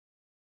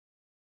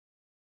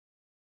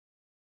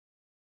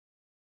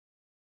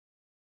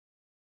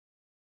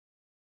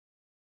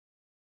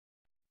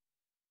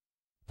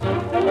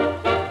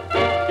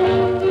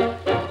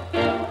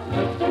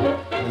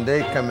when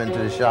they come into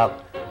the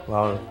shop,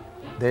 well,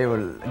 they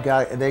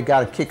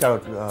got a kick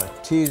out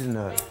teasing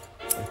the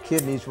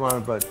kid in each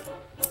one, but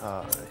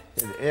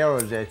his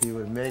errors that he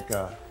would make,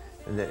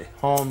 the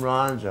home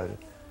runs,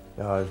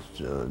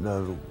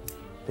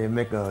 they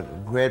make a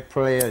great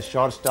play, a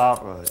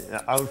shortstop,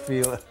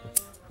 outfield,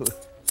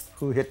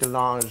 who hit the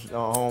longest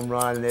home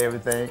run and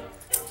everything.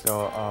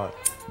 So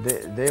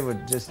they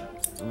would just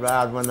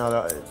ride one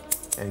another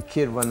and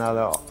kid one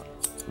another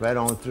right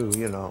on through,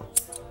 you know.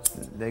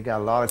 They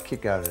got a lot of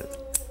kick out of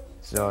it.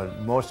 So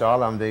most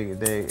all of them,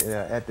 they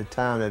at the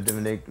time that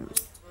when they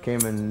came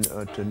in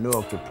to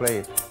Newark to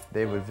play,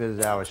 they would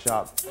visit our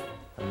shop.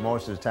 And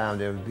most of the time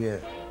they would be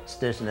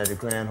stationed at the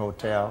Grand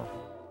Hotel.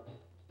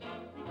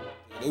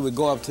 They would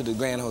go up to the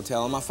Grand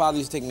Hotel, and my father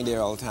used to take me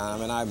there all the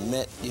time, and I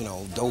met, you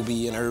know,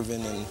 Dobie and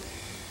Irvin, and,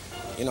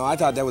 you know, I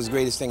thought that was the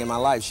greatest thing in my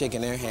life,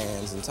 shaking their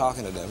hands and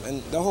talking to them.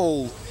 And the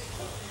whole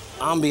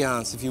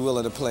ambiance, if you will,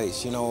 of the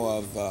place, you know,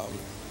 of,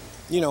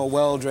 you know,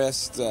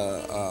 well-dressed,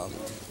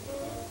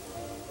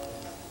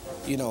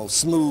 you know,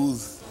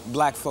 smooth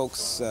black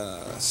folks,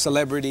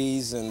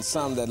 celebrities, and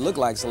some that look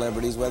like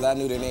celebrities, whether I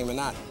knew their name or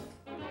not.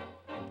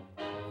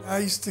 I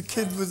used to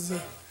kid with the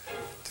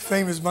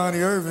famous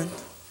Monte Irvin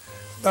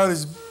about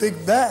his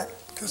big bat,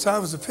 because I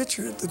was a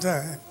pitcher at the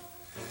time.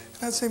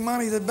 And I'd say,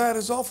 Monte, that bat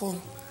is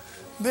awful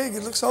big.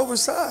 It looks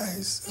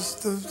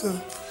oversized.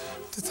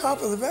 The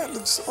top of the bat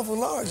looks awful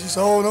large. He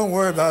said, oh, don't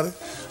worry about it.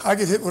 I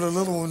get hit with a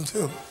little one,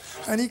 too.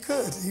 And he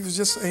could. He was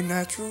just a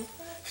natural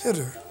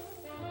hitter.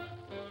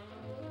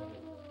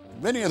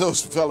 Many of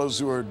those fellows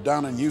who were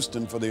down in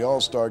Houston for the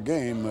All-Star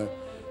game,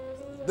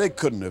 they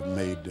couldn't have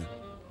made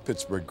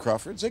Pittsburgh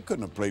Crawfords. They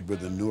couldn't have played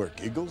with the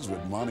Newark Eagles,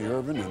 with Monte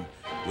Irvin and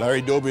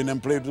Larry Dobie and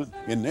them played with,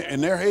 in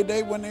their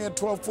heyday when they had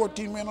 12,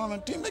 14 men on a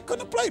team, they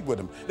couldn't have played with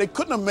them. They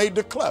couldn't have made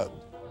the club.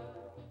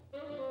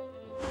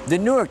 The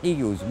Newark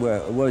Eagles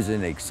was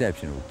an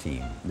exceptional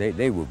team.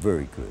 They were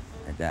very good.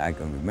 I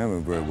can remember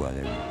them very well.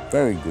 They were a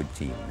very good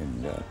team,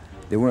 and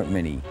there weren't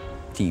many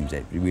teams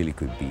that really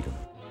could beat them.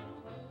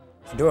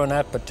 During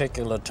that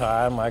particular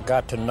time, I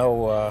got to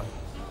know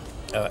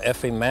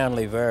Effie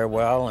Manley very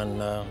well,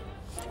 and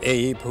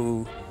Abe,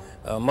 who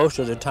most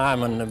of the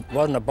time when there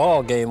wasn't a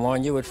ball game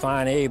on, you would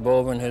find Abe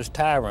over in his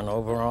tavern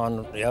over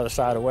on the other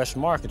side of West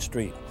Market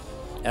Street.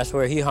 That's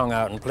where he hung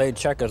out and played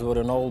checkers with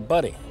an old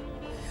buddy.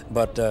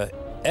 But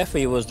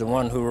Effie was the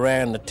one who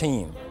ran the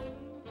team.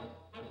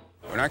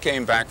 When I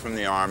came back from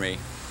the Army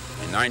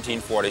in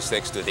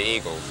 1946 to the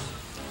Eagles,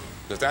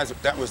 because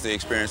that was the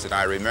experience that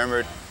I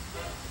remembered,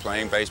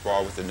 playing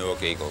baseball with the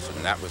Newark Eagles,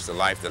 and that was the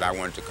life that I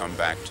wanted to come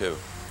back to.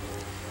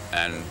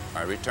 And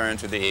I returned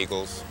to the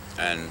Eagles,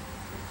 and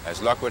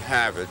as luck would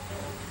have it,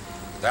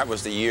 that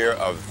was the year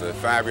of the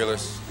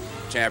fabulous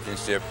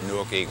championship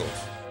Newark Eagles.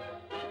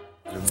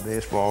 The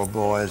baseball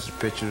boys, the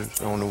pictures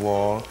on the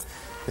wall,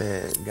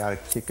 they got a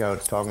kick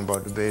out talking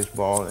about the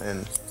baseball,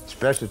 and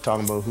especially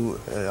talking about who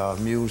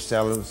Muse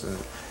Sellers, and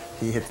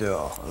he hit the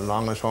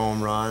longest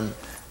home run.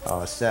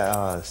 Hal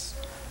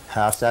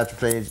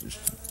Satterthwaite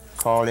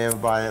called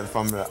everybody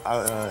from the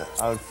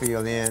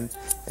outfield in,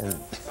 and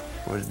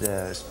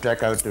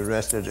struck out the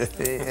rest of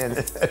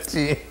the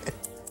team.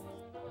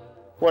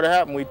 What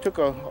happened, we took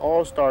an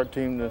all-star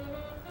team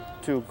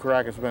to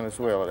Caracas,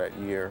 Venezuela that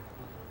year.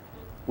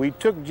 We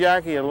took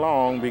Jackie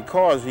along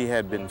because he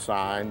had been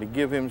signed to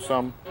give him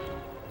some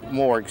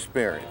more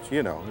experience,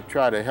 you know, to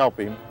try to help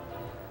him.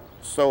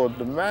 So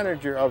the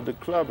manager of the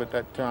club at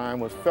that time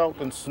was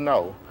Felton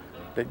Snow,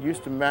 that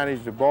used to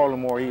manage the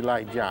Baltimore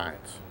Elite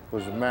Giants,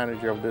 was the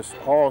manager of this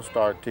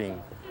all-star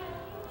team.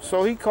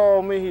 So he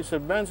called me, he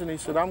said, Benson, he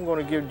said, I'm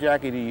going to give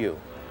Jackie to you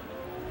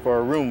for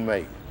a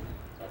roommate.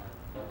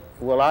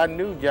 Well, I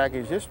knew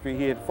Jackie's history.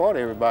 He had fought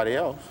everybody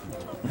else.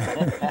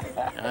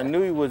 I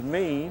knew he was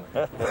mean.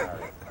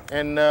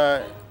 And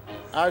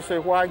I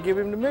said, why give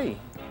him to me?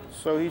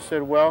 So he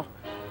said, well,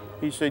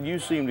 he said, you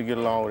seem to get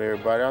along with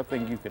everybody. I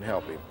think you can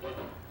help him.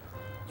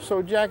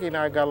 So Jackie and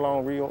I got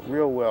along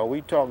real well.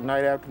 We talked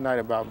night after night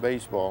about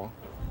baseball.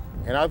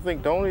 And I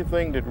think the only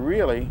thing that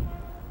really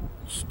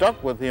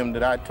stuck with him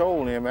that I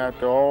told him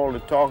after all the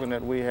talking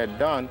that we had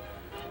done,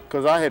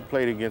 because I had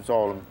played against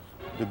all of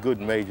the good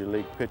major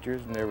league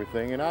pitchers and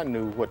everything, and I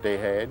knew what they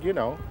had, you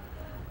know.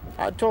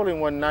 I told him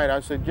one night, I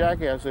said,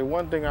 Jackie, I said,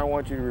 one thing I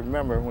want you to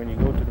remember when you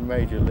go to the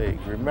major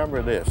leagues,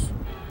 remember this,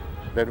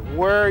 that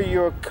where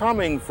you're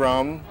coming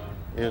from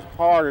is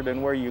harder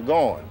than where you're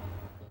going.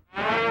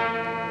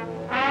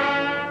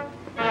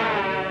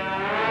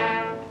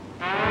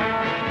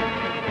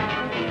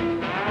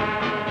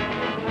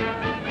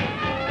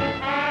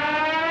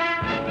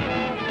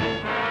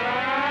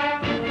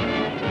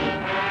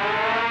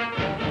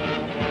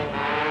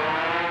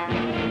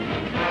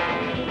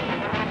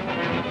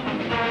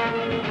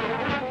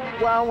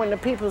 Well, when the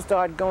people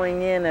start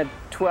going in at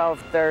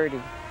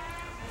 12:30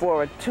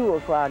 for a 2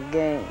 o'clock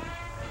game,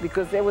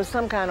 because there was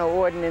some kind of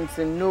ordinance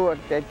in Newark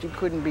that you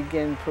couldn't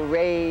begin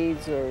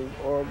parades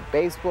or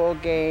baseball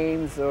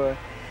games or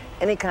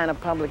any kind of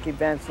public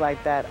events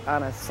like that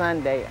on a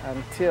Sunday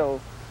until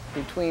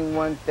between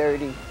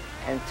 1:30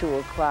 and 2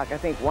 o'clock. I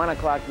think 1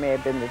 o'clock may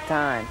have been the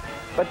time.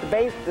 But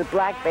the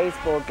black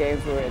baseball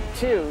games were at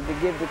 2 to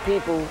give the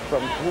people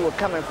who were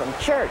coming from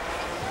church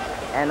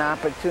an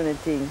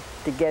opportunity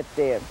to get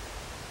there.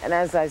 And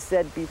as I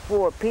said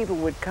before, people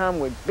would come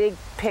with big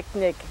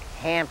picnic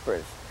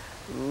hampers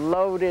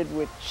loaded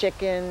with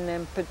chicken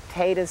and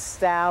potato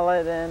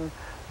salad and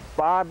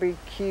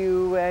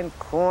barbecue and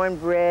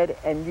cornbread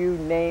and you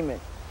name it.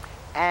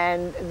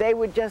 And they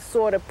would just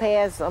sort of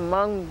pass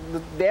among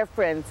their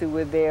friends who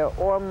were there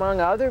or among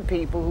other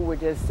people who were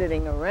just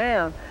sitting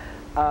around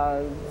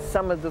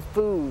some of the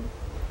food.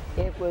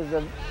 It was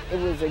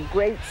a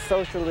great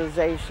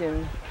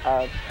socialization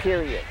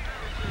period.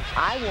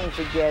 I won't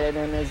forget it,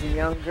 and as a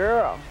young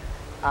girl,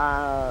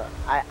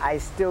 I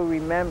still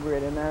remember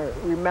it, and I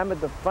remember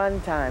the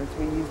fun times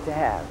we used to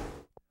have.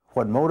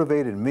 What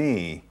motivated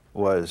me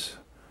was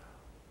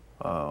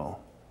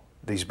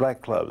these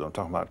black clubs. I'm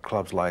talking about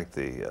clubs like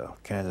the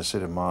Kansas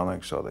City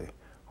Monarchs or the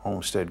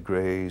Homestead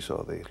Grays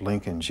or the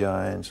Lincoln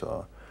Giants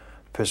or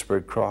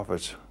Pittsburgh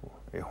Crawfords.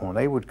 When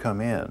they would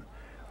come in,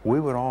 we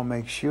would all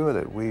make sure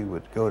that we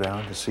would go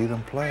down to see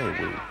them play.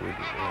 We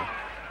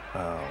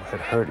had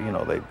heard, you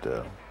know, they'd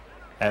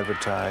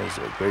advertise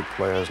great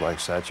players like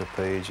Satchel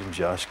Paige and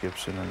Josh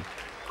Gibson and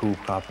Cool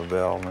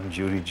Copperville and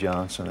Judy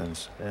Johnson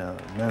and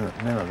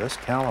men of this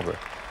caliber.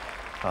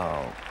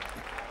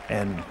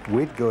 And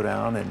we'd go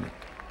down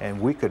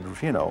and we could,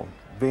 you know,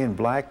 being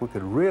black, we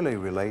could really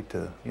relate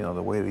to, you know,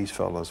 the way these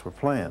fellows were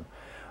playing.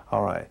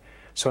 All right.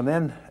 So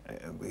then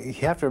you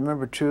have to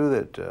remember, too,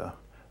 that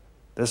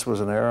this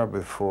was an era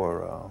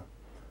before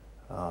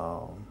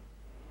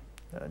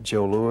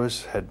Joe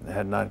Louis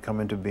had not come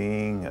into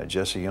being.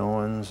 Jesse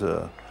Owens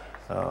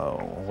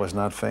was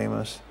not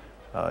famous.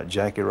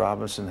 Jackie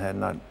Robinson had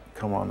not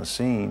come on the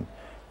scene.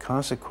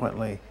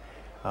 Consequently,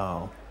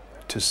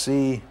 to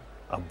see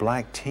a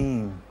black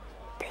team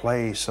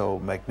play so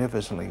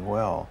magnificently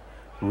well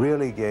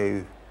really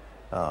gave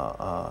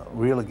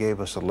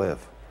us a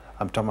lift.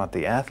 I'm talking about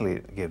the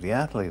athlete. It gave the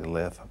athlete a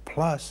lift.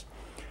 Plus,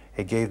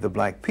 it gave the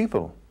black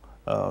people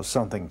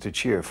something to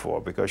cheer for,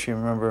 because you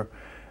remember,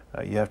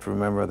 you have to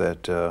remember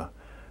that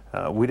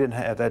we didn't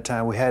have, at that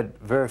time, we had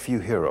very few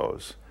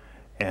heroes.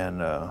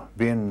 And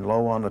being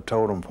low on the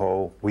totem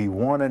pole, we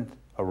wanted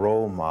a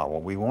role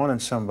model. We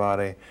wanted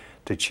somebody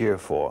to cheer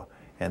for.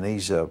 And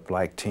these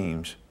black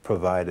teams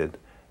provided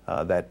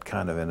that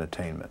kind of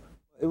entertainment.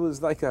 It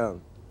was like a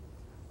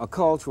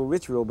cultural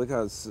ritual,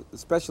 because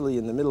especially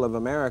in the middle of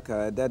America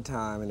at that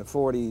time, in the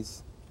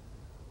 40s,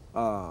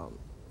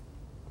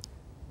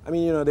 I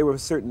mean, you know, there were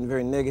certain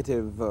very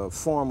negative,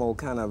 formal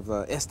kind of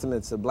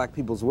estimates of black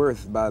people's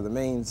worth by the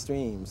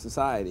mainstream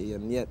society,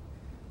 and yet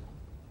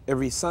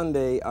every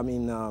Sunday, I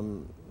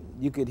mean,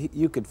 you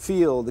could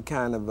feel the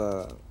kind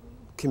of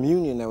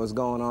communion that was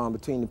going on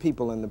between the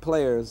people and the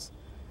players,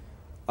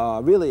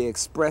 really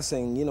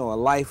expressing, you know, a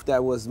life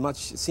that was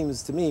much, it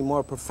seems to me,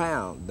 more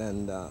profound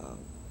than,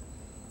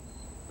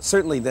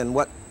 certainly than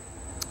what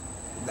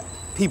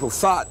people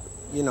thought,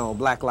 you know,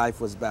 black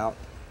life was about.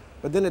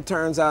 But then it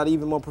turns out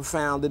even more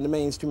profound than the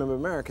mainstream of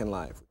American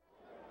life.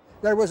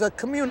 There was a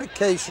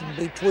communication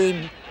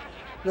between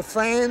the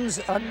fans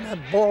and the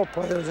ball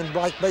players in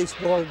black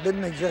baseball that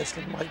didn't exist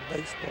in white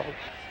baseball.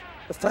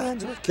 The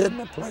fans were kidding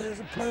the players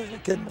were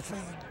kidding the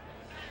fans.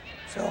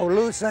 So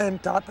Lou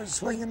Santop is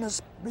swinging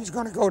this, he's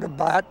going to go to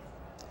bat,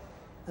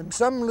 and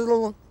some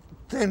little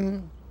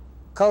thin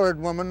colored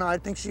woman, I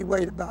think she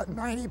weighed about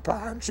 90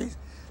 pounds, she's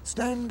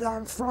standing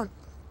down front.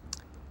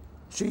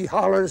 She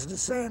hollers to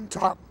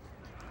Santop,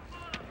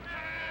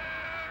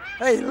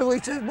 "Hey,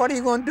 Louis," says, "what are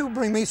you going to do,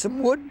 bring me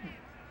some wood?"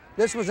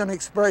 This was an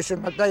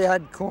expression that they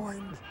had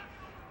coined.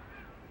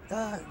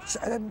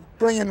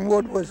 Bringing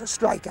wood was a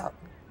strikeout.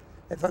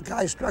 If a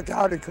guy struck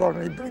out, he'd call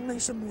him, "Bring me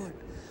some wood."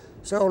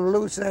 So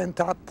Lou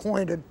Santop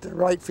pointed to the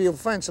right field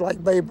fence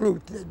like Babe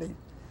Ruth did. As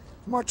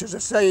much as to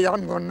say,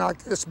 "I'm going to knock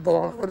this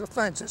ball over the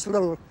fence." This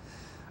little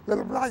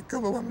black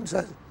woman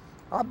says,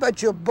 "I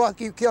bet you a buck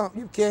you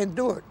can't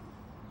do it."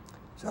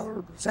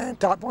 So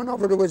Santop went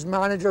over to his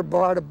manager,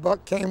 borrowed a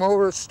buck, came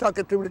over, stuck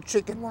it through the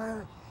chicken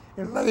wire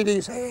in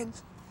Lady's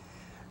hands.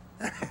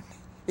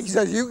 He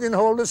says, "You can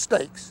hold the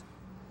stakes."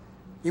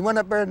 He went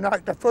up there and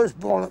knocked the first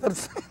ball over the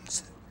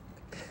fence.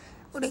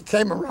 When he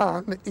came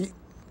around, he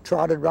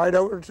trotted right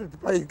over to the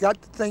plate. He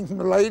got the thing from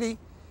the lady,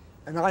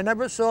 and I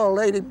never saw a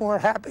lady more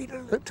happy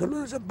to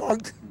lose a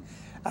buck.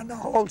 And the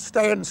whole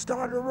stand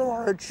started to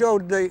roar. It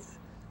showed they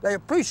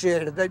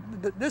appreciated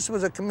it. This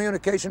was a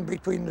communication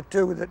between the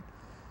two that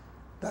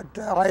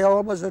I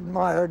always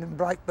admired in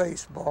black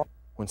baseball.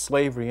 When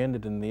slavery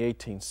ended in the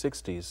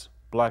 1860s,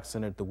 blacks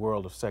entered the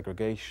world of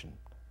segregation.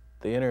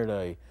 They entered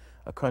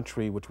a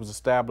country which was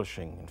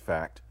establishing, in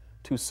fact,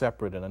 two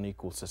separate and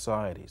unequal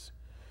societies.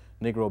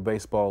 Negro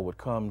baseball would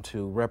come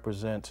to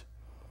represent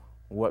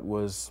what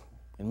was,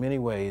 in many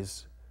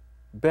ways,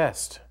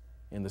 best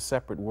in the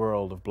separate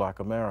world of black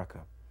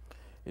America.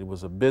 It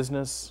was a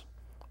business,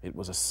 it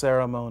was a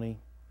ceremony,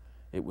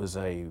 it was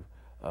a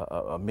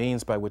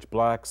means by which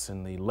blacks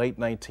in the late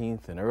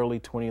 19th and early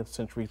 20th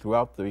century,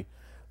 throughout the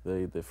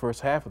the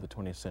first half of the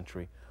 20th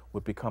century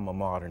would become a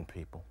modern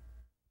people.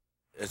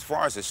 As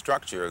far as the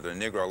structure of the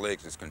Negro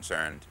Leagues is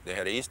concerned, they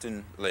had an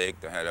Eastern League,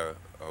 they had a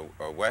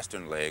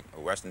Western League,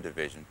 a Western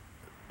Division.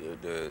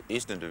 The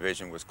Eastern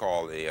Division was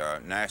called the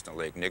National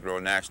League,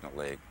 Negro National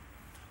League.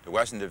 The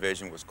Western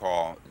Division was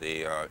called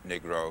the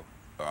Negro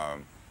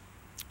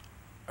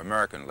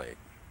American League.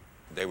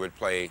 They would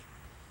play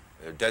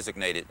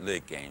designated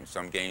league games.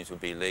 Some games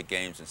would be league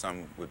games and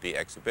some would be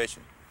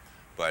exhibition.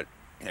 But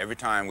every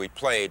time we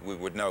played, we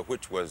would know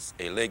which was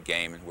a league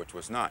game and which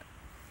was not.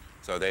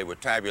 So they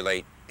would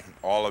tabulate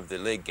all of the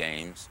league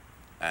games,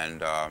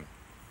 and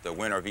the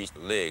winner of each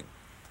league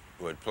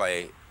would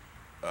play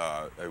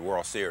a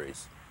World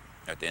Series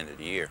at the end of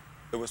the year.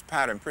 It was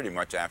patterned pretty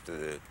much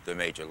after the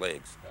major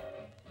leagues.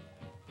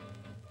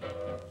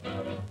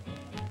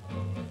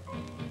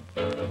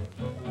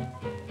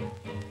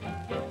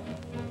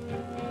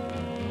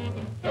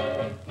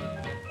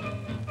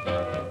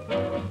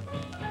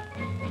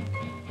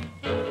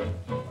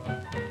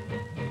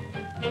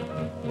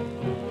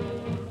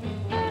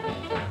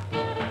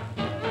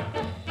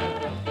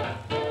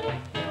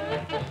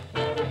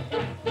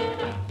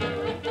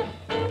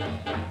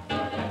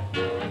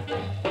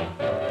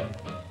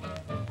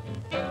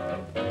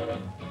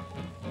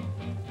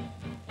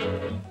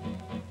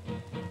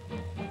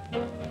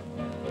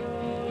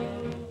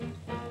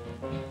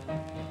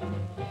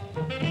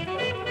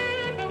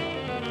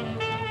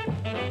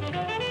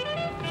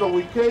 So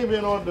we came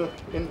in in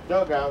the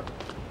dugout.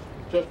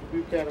 Chester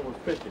Buchanan was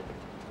pitching.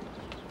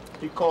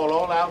 He called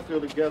all the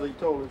outfield together. He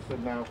told us,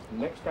 said, now,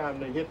 next time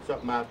they hit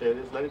something out there,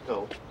 just let it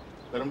go.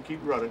 Let them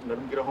keep running. Let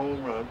them get a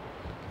home run.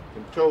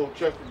 And told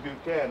Chester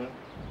Buchanan,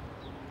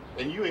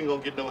 and you ain't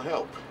gonna get no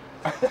help.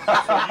 So you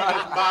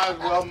just might as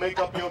well make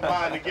up your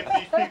mind to get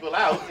these people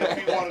out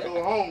if you want to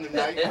go home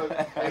tonight.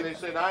 And they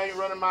said, I ain't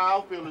running my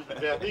outfielders to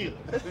death either.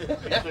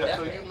 He said,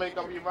 so you make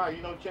up your mind.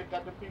 You don't check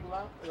out the people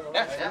out?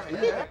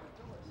 Yeah.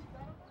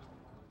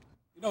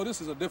 You know,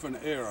 this is a different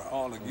era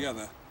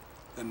altogether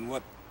than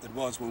what it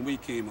was when we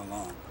came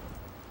along.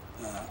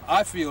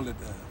 I feel that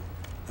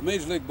the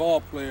Major League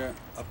ball player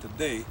of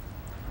today,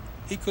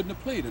 he couldn't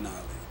have played in our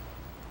league.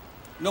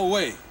 No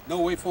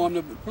way for him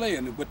to play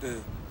with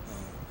the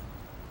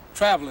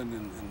traveling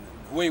and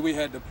the way we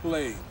had to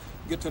play.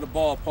 Get to the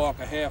ballpark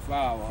a half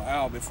hour, an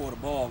hour before the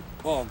ball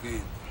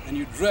game, and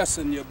you dress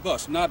in your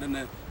bus, not in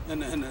the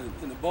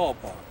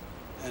ballpark.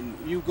 And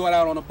you go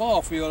out on the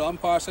ball field, the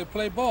umpire said,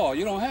 play ball.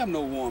 You don't have no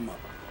warm-up,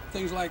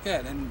 things like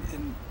that.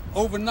 And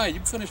overnight,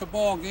 you finish a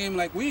ball game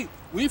like we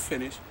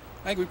finish,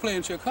 like we play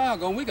in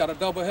Chicago, and we got a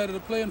doubleheader to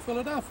play in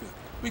Philadelphia.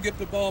 We get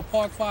to the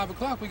ballpark 5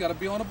 o'clock, we got to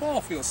be on the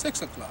ball field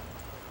 6 o'clock.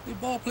 The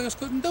ball players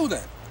couldn't do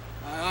that.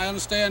 I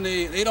understand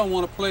they don't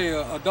want to play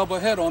a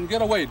doubleheader on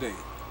getaway day.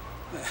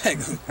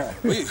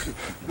 we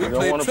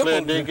don't want to play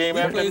a day game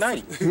after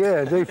night.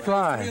 Yeah, they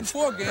fly. 3 and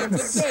 4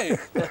 games a day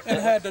and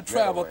had to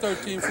travel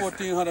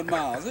 1,400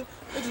 miles.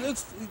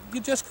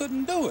 You just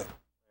couldn't do it.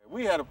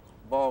 We had a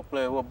ball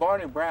player, well,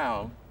 Barney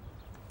Brown,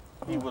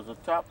 he was a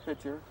top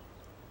pitcher.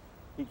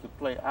 He could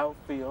play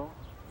outfield.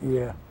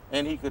 Yeah.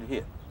 And he could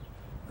hit.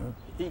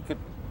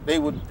 They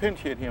would pinch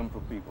hit him for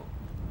people.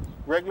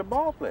 Regular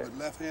ball players. With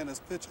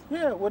left-handers pitching.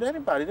 Yeah, with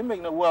anybody. They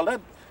make no, well,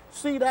 that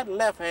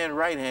left-hand,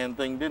 right-hand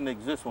thing didn't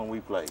exist when we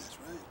played. That's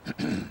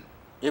right.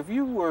 If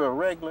you were a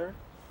regular,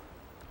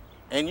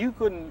 and you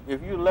couldn't,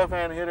 if you were a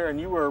left-hand hitter and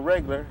you were a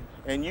regular,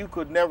 and you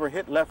could never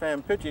hit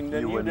left-hand pitching,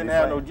 then you didn't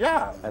have no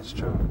job. That's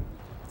true.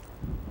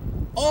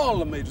 All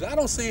the majors. I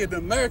don't see it in the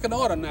American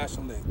or the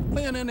National League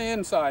playing in the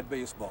inside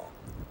baseball.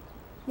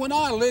 When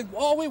our league,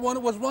 all we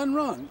wanted was one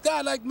run.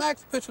 Guy like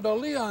Max pitcher or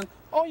Leon,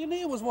 all you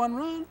need was one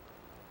run.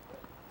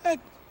 Heck,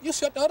 you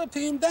shut the other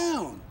team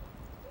down.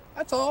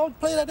 That's all.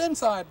 Play that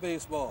inside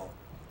baseball.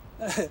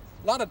 A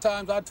lot of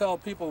times I tell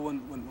people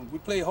when we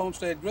play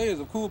Homestead Grays,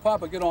 if Cool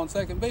Papa get on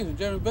second base and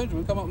Jeremy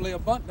Benjamin come up and lay a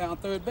bunt down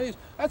third base,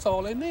 that's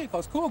all they need,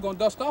 because Cool gonna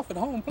dust off at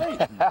home plate.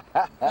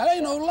 That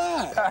ain't no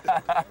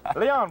lie.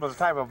 Leon was the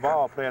type of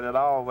ball player that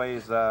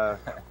always,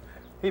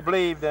 he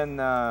believed in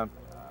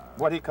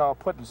what he called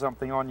putting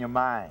something on your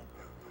mind.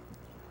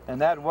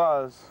 And that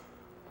was,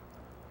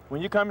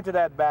 when you come into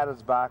that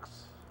batter's box,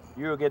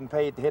 you were getting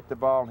paid to hit the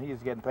ball and he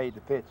was getting paid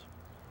to pitch.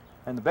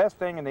 And the best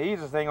thing and the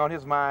easiest thing on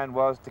his mind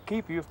was to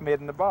keep you from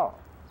hitting the ball.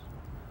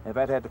 If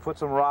I had to put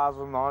some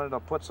rosin on it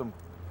or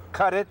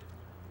cut it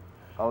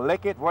or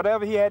lick it,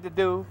 whatever he had to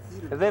do,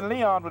 and then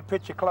Leon would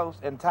pitch you close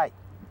and tight.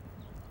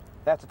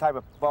 That's the type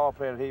of ball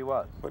player he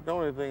was. But the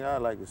only thing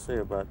I'd like to say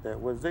about that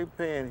was they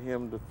paying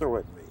him to throw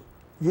at me.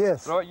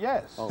 Yes. Oh,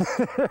 yes. Oh.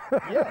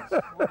 Yes,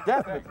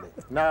 definitely.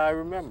 Now I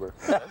remember.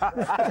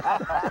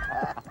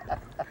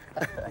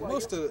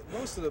 Most of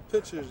the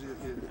pitchers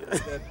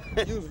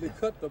that usually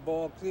cut the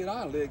ball clean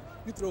our league,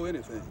 you throw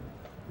anything.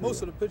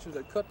 Most of the pitchers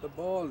that cut the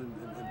ball and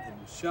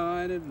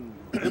shine it and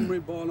emery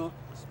ball on,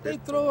 they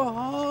throw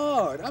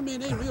hard. I mean,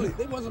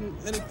 there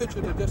wasn't any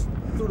pitcher that just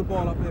threw the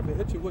ball up there. If it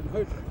hit you, it wouldn't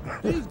hurt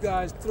you. These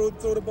guys throw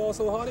the ball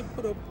so hard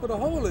they put a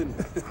hole in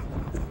it.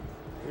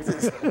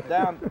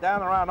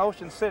 down around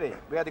Ocean City.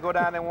 We had to go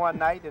down there one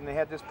night, and they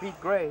had this Pete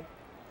Gray.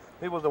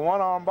 He was a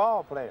one-arm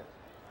ball player.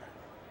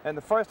 And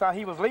the first time,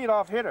 he was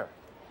leadoff hitter.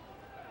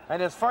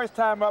 And his first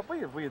time up,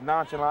 we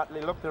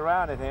nonchalantly looked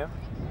around at him.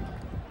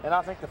 And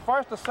I think the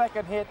first or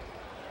second hit,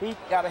 he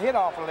got a hit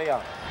off of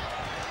Leon.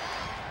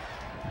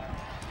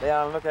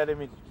 Leon looked at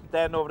him, he's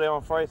standing over there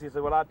on first. He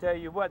said, well, I'll tell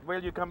you what,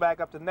 will you come back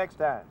up the next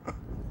time?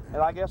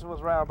 And I guess it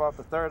was around about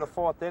the third or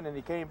fourth inning,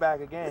 he came back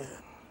again.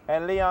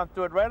 And Leon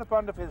threw it right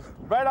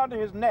under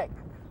his neck.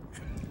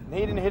 And he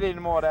didn't hit it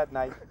anymore that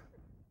night.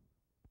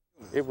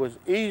 It was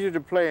easier to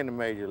play in the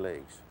major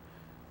leagues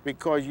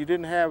because you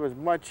didn't have as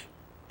much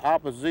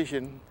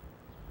opposition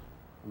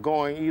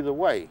going either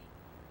way.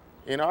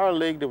 In our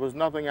league, there was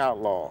nothing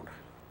outlawed,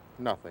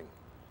 nothing.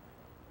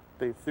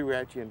 They threw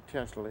at you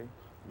intentionally.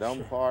 The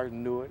umpires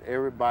knew it,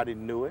 everybody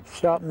knew it.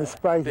 Sharpen the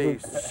spike They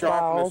with sharpen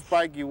fouls. the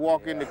spike, you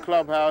walk in the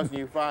clubhouse and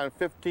you find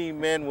 15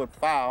 men with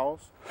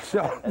fouls.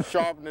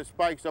 Sharpen the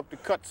spikes up to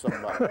cut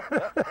somebody.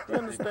 You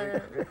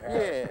understand?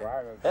 Yeah.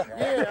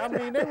 Yeah, I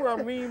mean, they were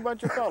a mean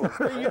bunch of fellas.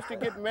 They used to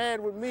get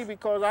mad with me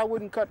because I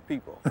wouldn't cut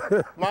people.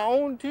 My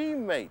own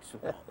teammates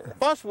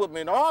fussed with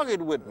me and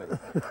argued with me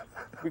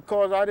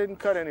because I didn't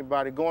cut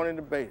anybody going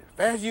into base. As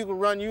fast as you can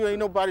run, you ain't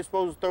nobody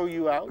supposed to throw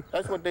you out.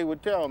 That's what they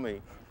would tell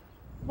me.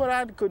 But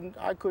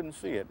I couldn't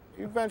see it.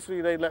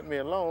 Eventually they let me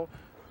alone,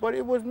 but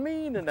it was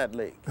mean in that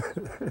league.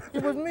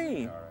 It was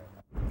mean.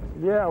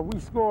 Yeah, we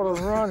scored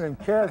a run and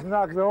Cass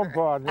knocked the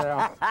umpire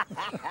down.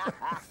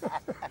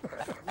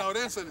 No,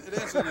 the incident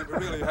that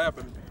really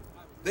happened,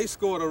 they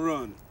scored a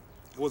run.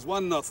 It was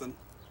 1-0.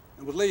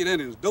 It was late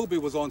innings. Dobie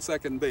was on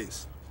second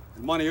base,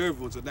 and Monte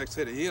Irvin was the next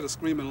hitter. He had a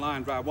screaming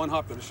line drive, one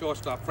hop to the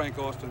shortstop, Frank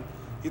Austin.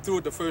 He threw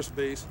it to first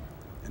base,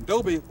 and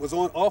Dobie was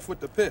off with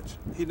the pitch.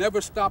 He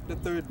never stopped at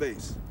third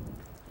base.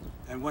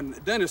 And when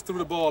Dennis threw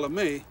the ball to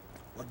me,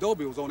 well,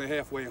 Dobie was only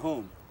halfway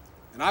home.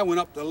 And I went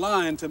up the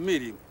line to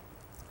meet him.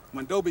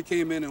 When Dobie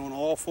came in on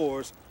all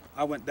fours,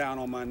 I went down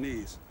on my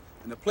knees.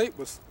 And the plate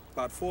was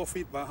about 4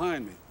 feet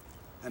behind me.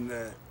 And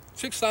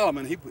Chick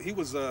Solomon, he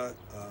was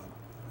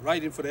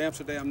writing for the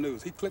Amsterdam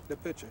News. He clicked the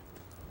picture,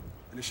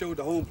 and he showed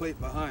the home plate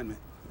behind me.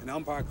 And the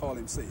umpire called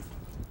him safe.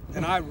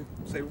 And I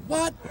say,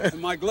 what? And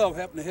my glove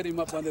happened to hit him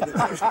up under the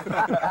picture.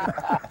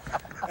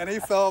 And he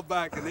fell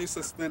back, and they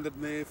suspended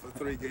me for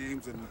 3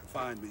 games and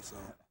fined me. So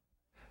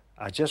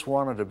I just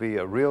wanted to be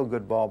a real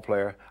good ball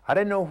player. I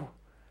didn't know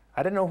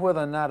whether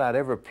or not I'd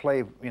ever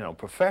play,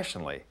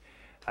 professionally.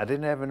 I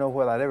didn't ever know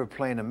whether I'd ever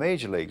play in the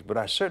major leagues, but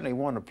I certainly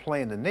wanted to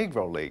play in the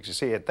Negro Leagues. You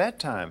see, at that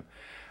time,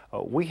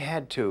 we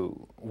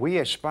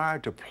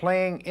aspired to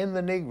playing in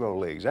the Negro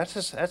Leagues.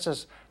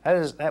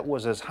 That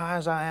was as high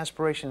as our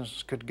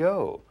aspirations could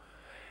go.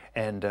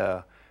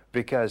 And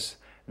because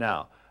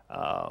now,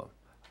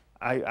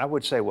 I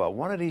would say, well,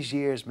 one of these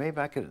years, maybe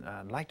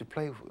I'd like to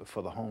play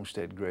for the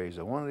Homestead Grays,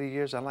 or one of these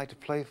years I'd like to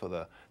play for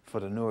the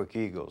Newark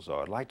Eagles,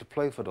 or I'd like to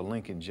play for the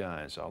Lincoln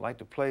Giants, or I'd like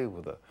to play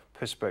with the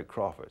Pittsburgh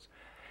Crawfords.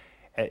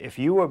 If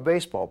you were a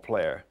baseball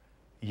player,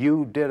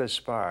 you did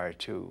aspire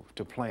to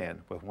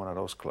playing with one of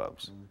those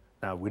clubs. Mm-hmm.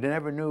 Now, we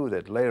never knew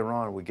that later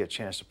on we'd get a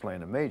chance to play in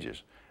the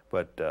majors,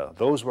 but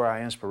those were our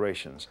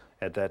inspirations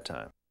at that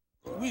time.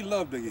 We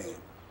loved the game.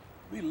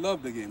 We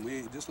loved the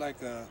game. Just like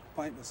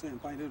Pint was saying,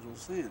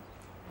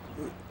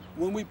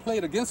 when we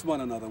played against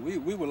one another, we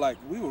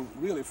were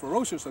really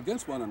ferocious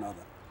against one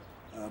another.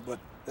 But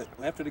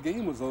after the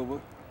game was over,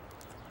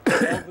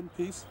 love and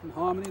peace and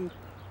harmony.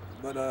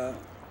 But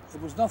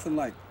it was nothing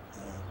like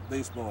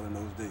baseball in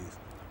those days.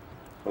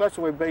 Well, that's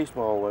the way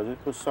baseball was. It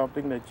was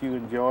something that you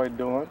enjoyed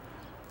doing.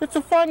 It's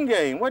a fun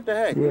game. What the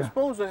heck? Yeah. You're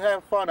supposed to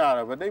have fun out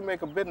of it. They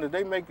make a business.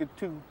 They make it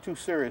too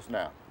serious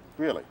now,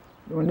 really.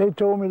 When they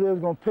told me they was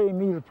going to pay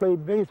me to play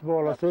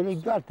baseball, I said, they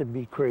got to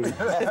be crazy.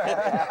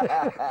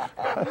 Yeah.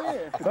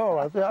 No,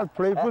 I said, I'd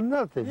play for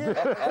nothing. Yeah.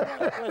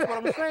 That's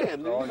what I'm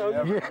saying.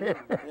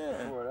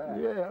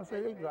 Yeah, I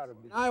said, they got to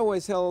be. I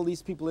always held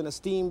these people in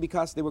esteem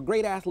because they were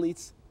great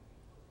athletes,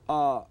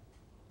 and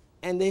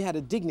they had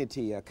a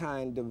dignity, a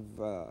kind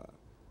of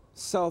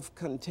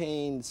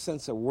self-contained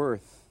sense of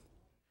worth.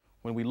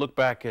 When we look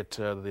back at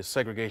the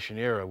segregation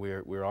era,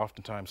 we're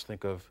oftentimes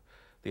think of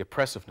the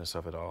oppressiveness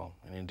of it all,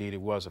 and indeed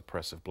it was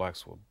oppressive.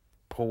 Blacks were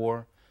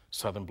poor.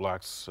 Southern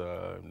blacks,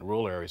 in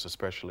rural areas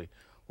especially,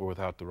 were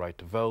without the right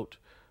to vote.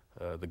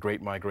 The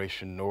Great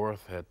Migration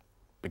north had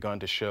begun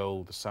to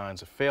show the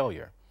signs of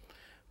failure.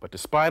 But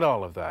despite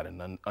all of that,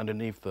 and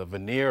underneath the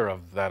veneer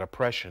of that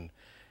oppression,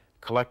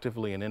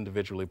 collectively and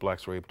individually,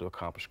 blacks were able to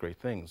accomplish great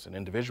things. And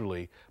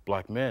individually,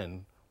 black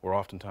men were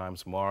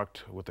oftentimes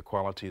marked with the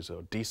qualities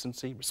of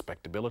decency,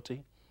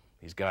 respectability.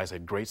 These guys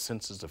had great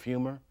senses of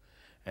humor,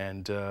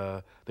 and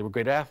they were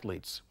great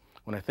athletes.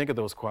 When I think of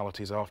those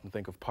qualities, I often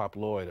think of Pop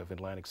Lloyd of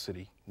Atlantic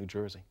City, New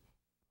Jersey.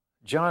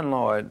 John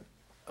Lloyd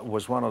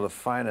was one of the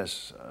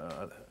finest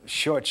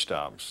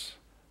shortstops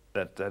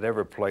that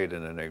ever played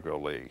in the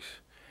Negro Leagues.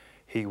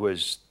 He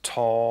was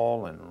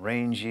tall and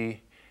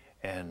rangy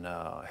and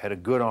had a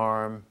good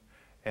arm,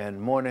 and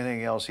more than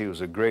anything else, he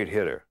was a great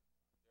hitter.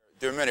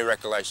 There are many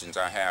recollections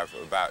I have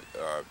about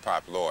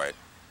Pop Lloyd.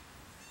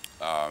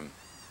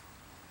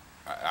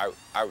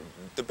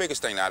 the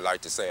biggest thing I'd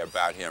like to say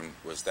about him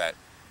was that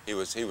he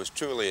was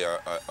truly a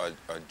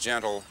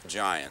gentle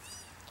giant,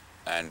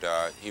 and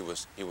he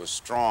was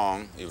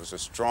strong. He was a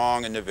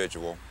strong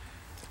individual.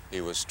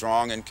 He was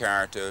strong in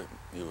character.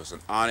 He was an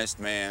honest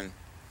man.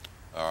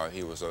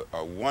 He was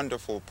a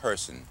wonderful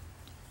person,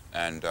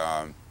 and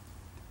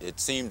it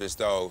seemed as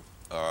though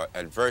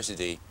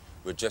adversity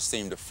would just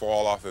seem to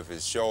fall off of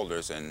his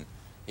shoulders, and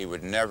he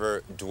would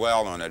never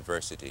dwell on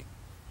adversity,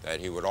 that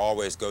he would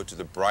always go to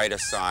the brighter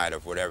side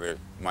of whatever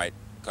might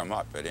come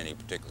up at any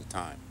particular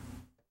time.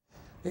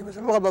 He was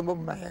a lovable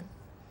man,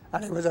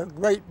 and he was a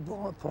great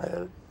ball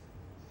player.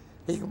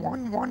 He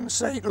won one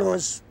St.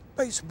 Louis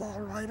baseball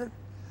writer,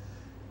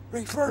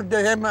 referred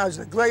to him as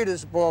the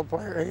greatest ball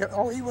player.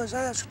 He was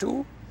asked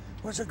to,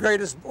 was the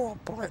greatest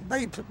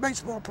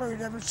baseball player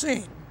he'd ever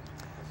seen.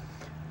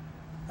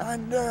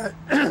 And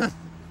the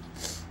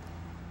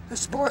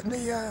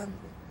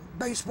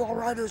baseball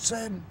writer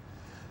said,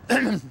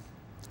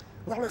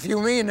 well, if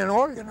you mean in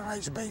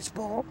organized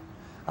baseball,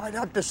 I'd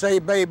have to say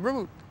Babe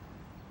Ruth.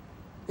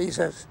 He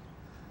says,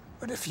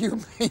 but if you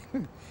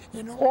mean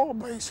in all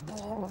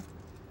baseball,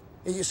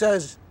 he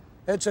says,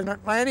 it's an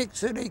Atlantic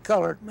City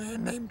colored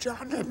man named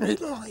John Henry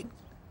Lloyd.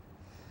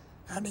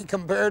 And he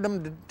compared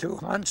him to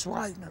Hans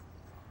Wagner.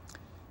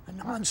 And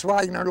Hans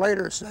Wagner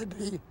later said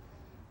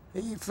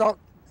he felt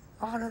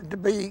honored to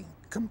be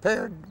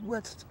compared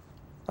with,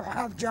 or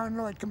have John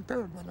Lloyd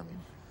compared with him.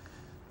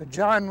 But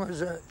John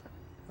was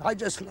I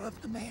just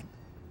loved the man.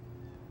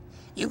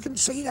 You can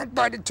see that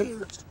by the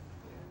tears.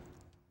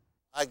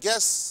 I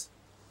guess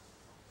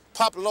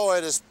Pop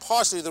Lloyd is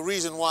partially the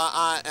reason why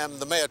I am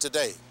the mayor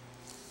today.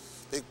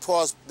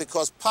 Because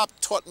Pop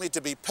taught me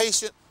to be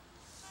patient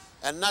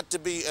and not to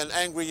be an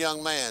angry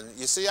young man.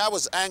 You see, I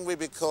was angry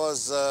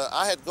because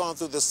I had gone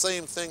through the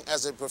same thing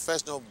as a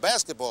professional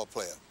basketball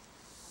player,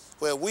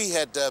 where we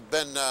had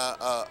been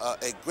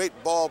a great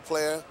ball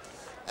player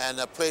and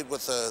played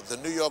with the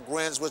New York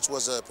Rens, which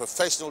was a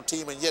professional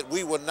team, and yet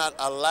we were not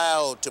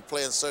allowed to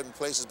play in certain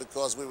places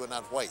because we were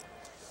not white.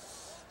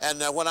 And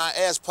when I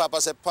asked Pop, I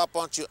said, Pop,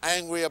 aren't you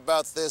angry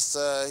about this?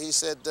 He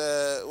said,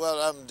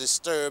 well, I'm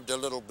disturbed a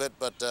little bit,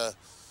 but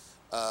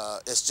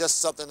it's just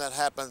something that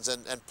happens.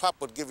 And Pop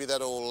would give you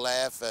that old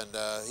laugh, and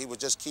he would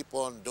just keep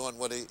on doing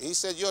what he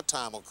said, your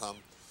time will come.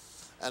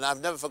 And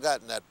I've never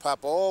forgotten that. Pop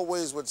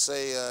always would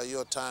say,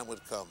 your time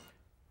would come.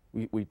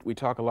 We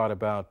talk a lot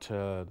about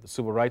the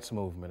civil rights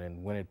movement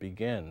and when it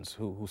begins,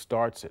 who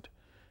starts it.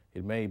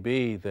 It may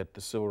be that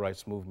the civil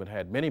rights movement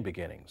had many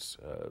beginnings.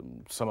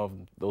 Some of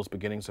those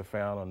beginnings are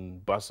found on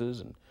buses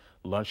and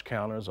lunch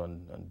counters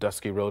on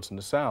dusty roads in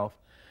the South,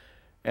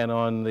 and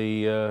on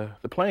the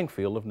playing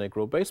field of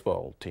Negro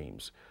baseball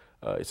teams.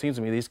 It seems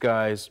to me these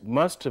guys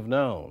must have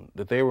known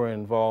that they were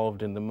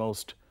involved in the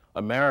most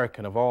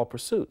American of all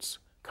pursuits,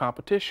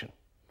 competition.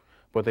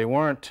 But they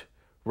weren't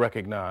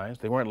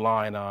recognized, they weren't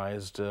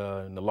lionized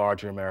in the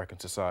larger American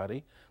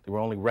society. They were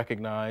only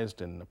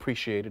recognized and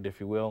appreciated, if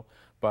you will,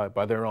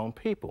 by their own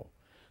people.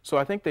 So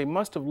I think they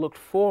must have looked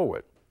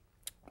forward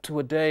to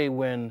a day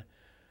when,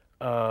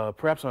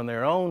 perhaps on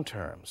their own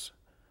terms,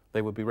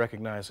 they would be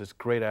recognized as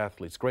great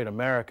athletes, great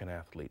American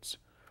athletes.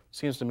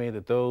 Seems to me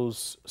that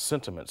those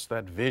sentiments,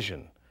 that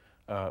vision,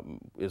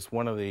 is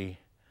one of the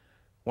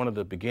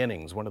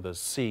beginnings, one of the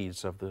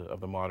seeds of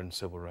the modern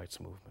civil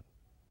rights movement.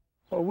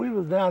 Well, we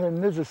was down in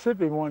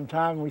Mississippi one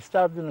time. We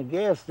stopped in a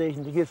gas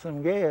station to get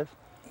some gas,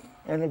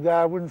 and the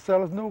guy wouldn't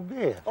sell us no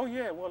gas. Oh,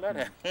 yeah, well, that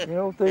happened. You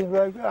know, things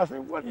like that. I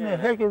said, what in the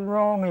heck is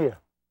wrong here?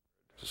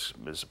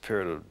 It's a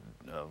period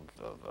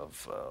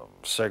of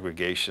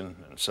segregation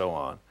and so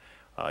on.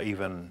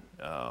 Even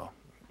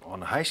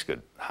on the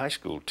high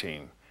school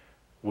team,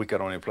 we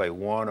could only play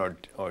one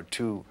or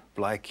two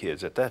black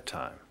kids at that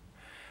time.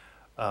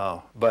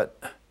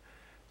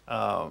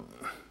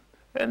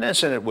 An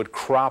incident would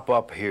crop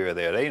up here or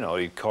there.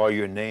 You'd call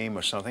your name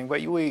or something,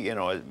 but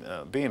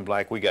being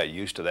black, we got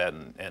used to that,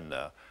 and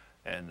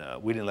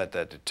we didn't let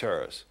that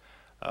deter us.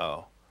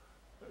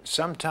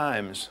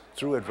 Sometimes,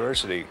 through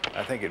adversity,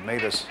 I think it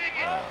made us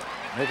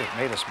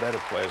better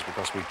players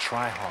because we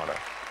try harder.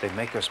 They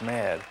make us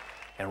mad,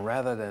 and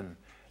rather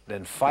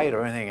than fight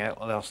or anything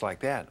else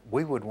like that,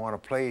 we would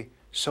want to play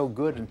so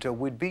good until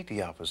we'd beat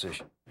the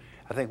opposition.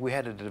 I think we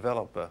had to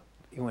develop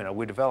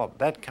we developed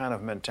that kind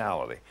of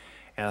mentality.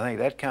 And I think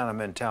that kind of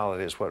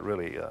mentality is what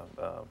really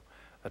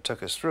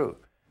took us through.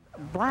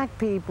 Black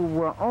people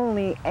were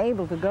only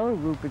able to go to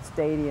Rupert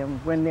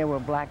Stadium when there were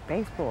black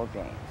baseball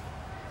games.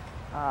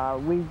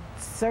 We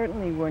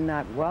certainly were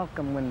not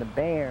welcome when the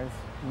Bears,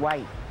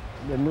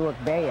 the Newark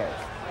Bears,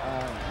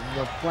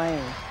 were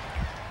playing.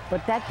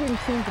 But that didn't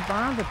seem to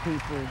bother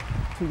people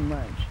too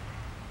much.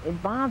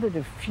 It bothered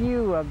a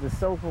few of the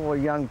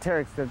so-called Young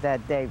Turks of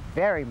that day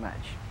very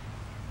much.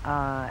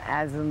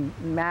 As a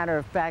matter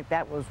of fact,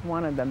 that was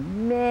one of the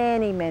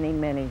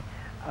many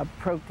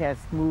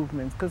protest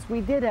movements, because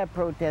we did have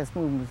protest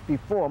movements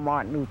before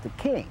Martin Luther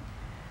King.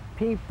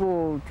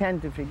 People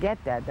tend to forget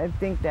that. They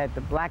think that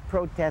the black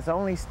protests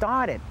only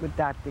started with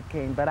Dr.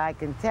 King, but I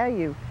can tell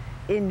you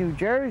in New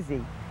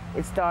Jersey,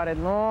 it started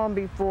long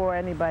before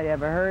anybody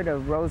ever heard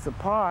of Rosa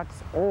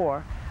Parks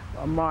or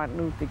Martin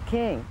Luther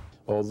King.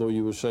 Although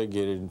you were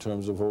segregated in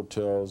terms of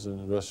hotels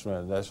and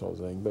restaurants and that sort of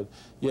thing, but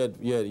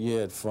you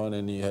had fun,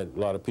 and you had a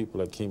lot of people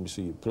that came to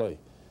see you play.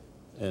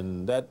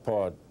 And that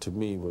part, to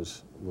me,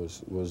 was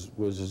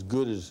as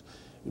good as,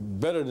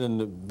 better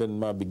than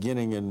my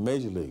beginning in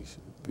major leagues,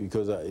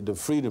 because the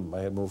freedom,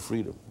 I had more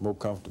freedom, more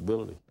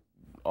comfortability.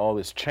 All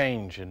this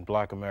change in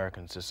Black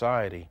American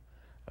society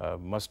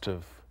must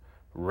have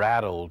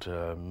rattled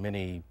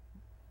many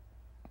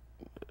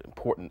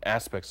important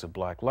aspects of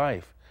Black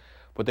life,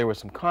 but there were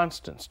some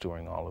constants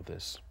during all of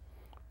this.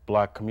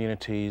 Black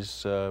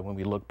communities, when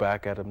we look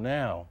back at them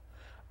now,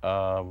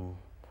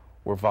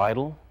 were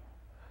vital,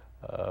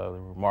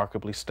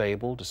 remarkably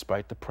stable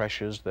despite the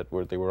pressures that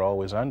they were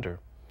always under.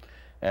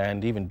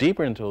 And even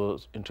deeper into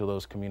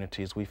those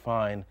communities, we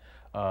find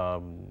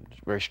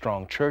very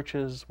strong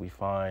churches, we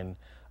find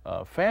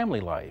family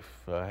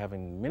life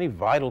having many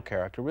vital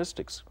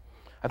characteristics.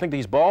 I think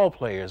these ball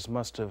players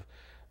must have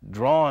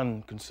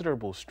drawn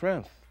considerable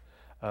strength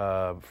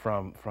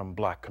from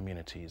Black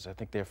communities. I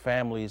think their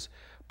families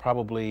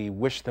probably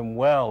wished them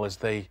well as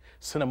they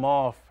sent them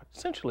off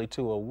essentially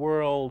to a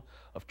world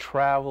of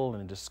travel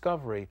and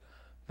discovery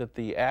that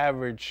the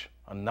average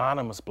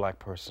anonymous Black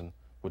person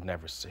would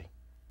never see.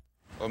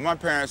 Well, my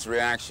parents'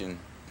 reaction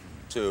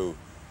to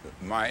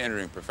my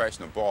entering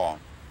professional ball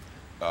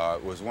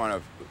was one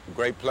of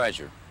great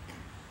pleasure.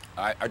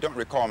 I don't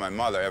recall my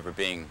mother ever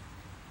being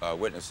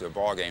witness to a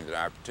ball game that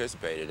I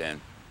participated in,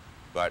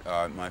 but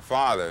my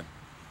father,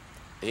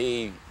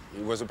 he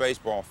was a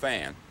baseball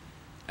fan,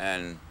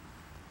 and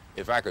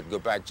if I could go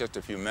back just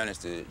a few minutes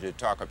to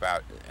talk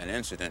about an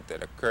incident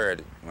that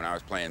occurred when I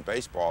was playing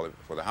baseball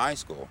for the high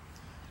school.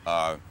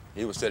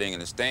 He was sitting in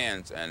the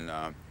stands, and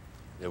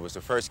it was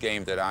the first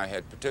game that I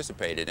had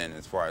participated in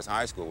as far as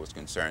high school was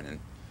concerned,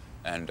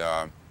 and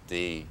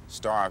the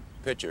star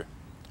pitcher,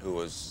 who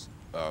was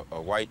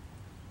a white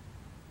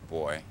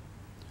boy,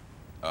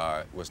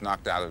 was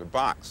knocked out of the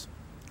box,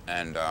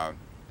 and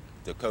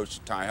the coach,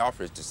 Ty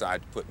Helfrich,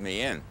 decided to put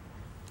me in.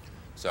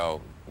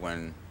 So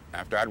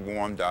after I'd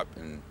warmed up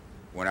and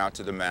went out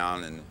to the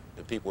mound, and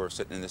the people were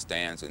sitting in the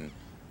stands, and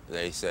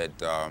they said,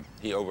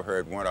 he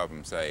overheard one of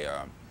them say,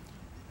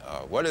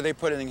 what are they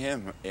putting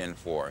him in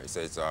for? He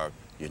says,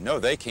 you know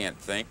they can't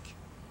think.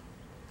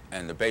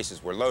 And the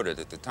bases were loaded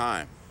at the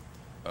time.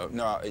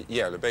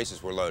 The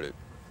bases were loaded.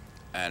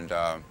 And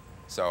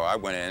so I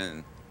went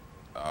in,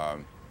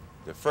 and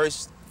the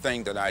first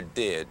thing that I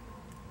did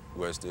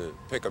was to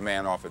pick a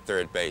man off at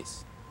third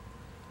base,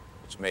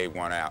 which made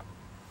one out.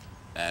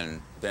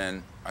 And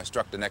then I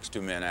struck the next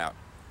two men out.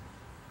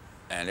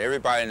 And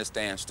everybody in the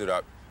stand stood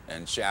up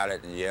and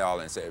shouted and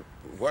yelled and said,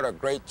 what a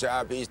great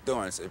job he's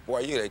doing. I said, boy,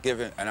 you gotta give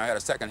him, and I had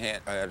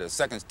a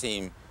second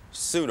team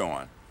suit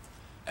on.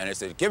 And they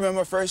said, give him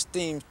a first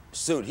team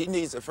suit. He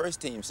needs a first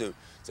team suit.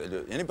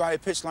 So anybody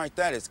pitch like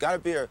that, it's gotta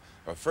be a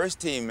first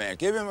team man.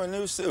 Give him a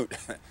new suit.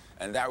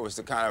 And that was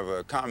the kind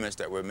of comments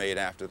that were made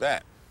after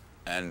that.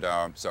 And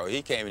so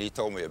he came and he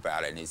told me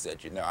about it, and he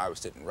said, you know, I was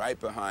sitting right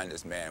behind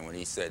this man when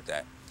he said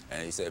that.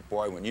 And he said,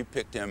 boy, when you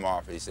picked him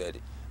off, he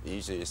said,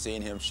 you should have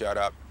seen him shut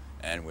up.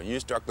 And when you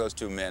struck those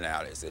two men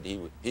out, he said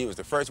he was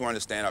the first one to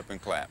stand up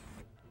and clap.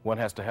 One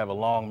has to have a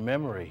long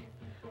memory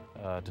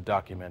to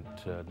document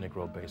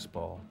Negro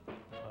baseball,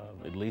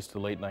 at least the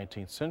late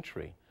 19th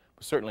century.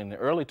 But certainly in the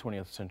early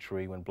 20th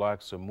century, when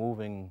Blacks are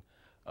moving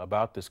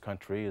about this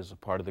country as a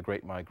part of the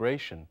Great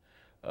Migration,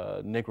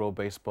 Negro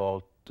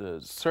baseball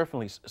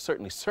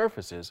certainly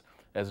surfaces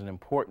as an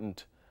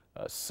important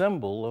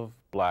symbol of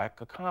Black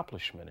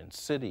accomplishment in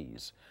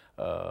cities,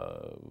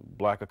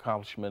 Black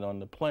accomplishment on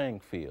the playing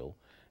field,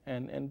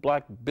 and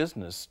Black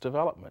business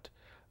development.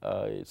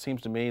 It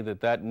seems to me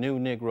that new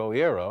Negro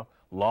era,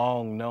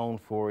 long known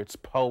for its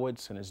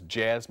poets and its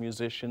jazz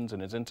musicians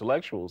and its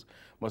intellectuals,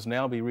 must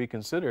now be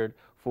reconsidered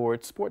for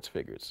its sports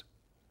figures.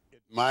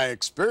 My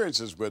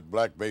experiences with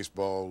Black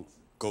baseball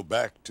go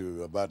back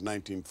to about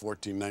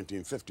 1914,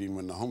 1915,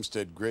 when the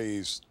Homestead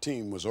Grays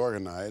team was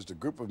organized, a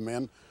group of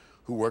men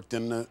who worked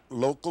in the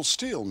local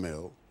steel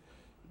mill.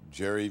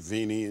 Jerry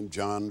Veeney and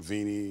John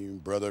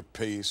Veeney, Brother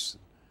Pace,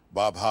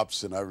 Bob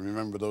Hobson, I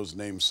remember those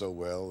names so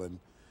well. And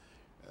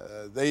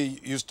they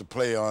used to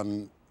play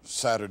on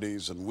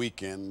Saturdays and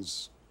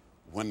weekends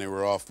when they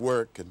were off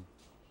work. And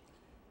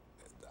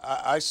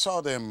I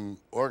saw them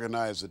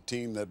organize a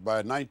team that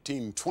by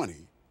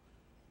 1920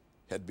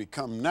 had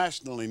become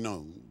nationally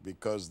known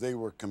because they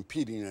were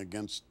competing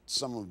against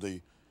some of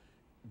the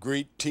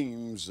great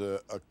teams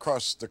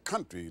across the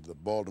country, the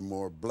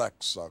Baltimore Black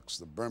Sox,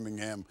 the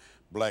Birmingham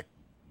Black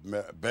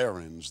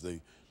Barons, the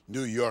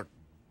New York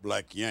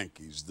Black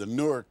Yankees, the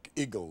Newark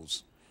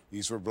Eagles.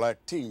 These were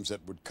Black teams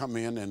that would come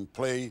in and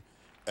play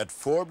at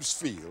Forbes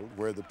Field,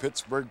 where the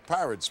Pittsburgh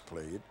Pirates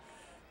played.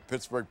 The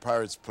Pittsburgh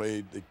Pirates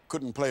played, they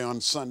couldn't play on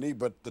Sunday,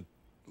 but the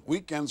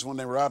weekends when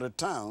they were out of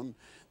town,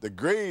 the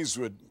Grays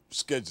would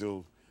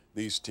schedule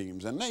these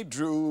teams, and they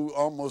drew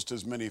almost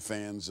as many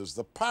fans as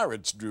the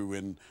Pirates drew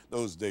in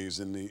those days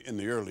in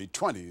the early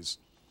 20s.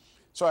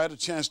 So I had a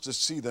chance to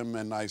see them,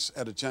 and I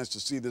had a chance to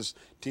see this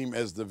team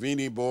as the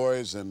Veenie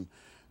Boys and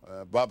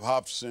Bob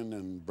Hobson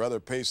and Brother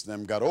Pace and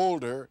them got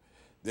older.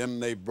 Then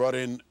they brought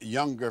in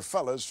younger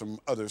fellas from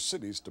other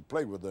cities to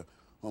play with the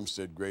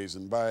Homestead Grays,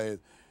 and by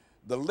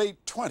the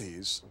late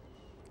 20s,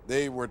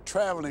 they were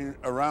traveling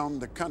around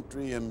the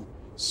country in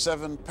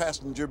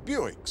 7-passenger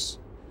Buicks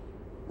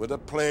with a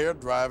player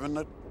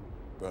driving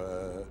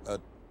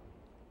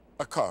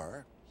a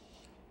car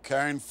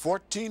carrying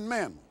 14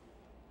 men,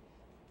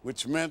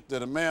 which meant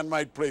that a man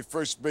might play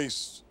first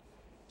base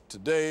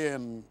today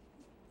in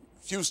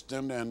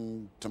Houston,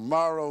 and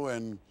tomorrow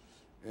in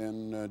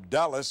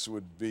Dallas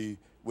would be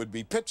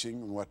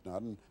pitching and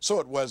whatnot. And so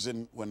it was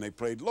when they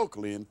played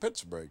locally in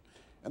Pittsburgh.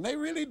 And they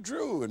really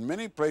drew in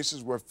many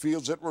places where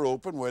fields that were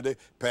open, where they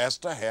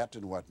passed a hat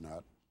and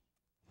whatnot.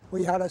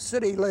 We had a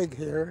city league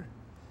here,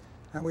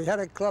 and we had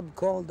a club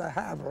called the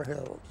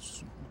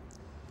Haverhills.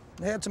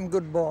 They had some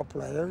good ball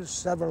players,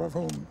 several of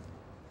whom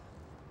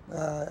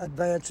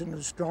advanced into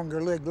a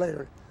stronger league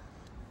later.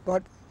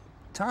 But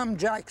Tom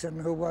Jackson,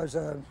 who was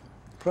a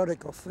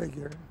political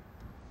figure,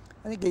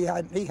 I think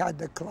he had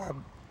the club.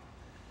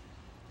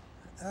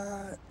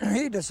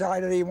 He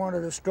decided he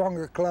wanted a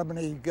stronger club, and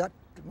he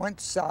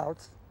went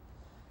south,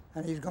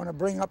 and he's going to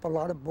bring up a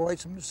lot of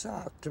boys from the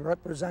south to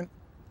represent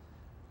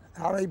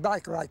Harry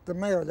Bacharach, the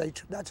mayor.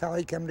 That's how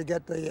he came to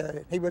get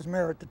he was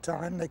mayor at the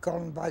time. They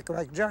called him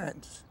Bacharach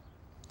Giants.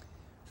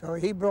 So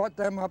he brought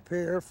them up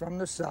here from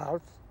the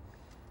south,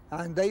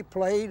 and they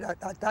played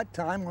at that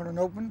time on an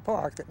open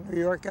park at New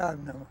York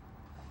Avenue.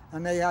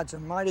 And they had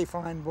some mighty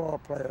fine ball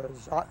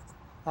players.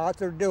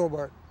 Arthur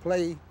Dilbert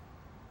play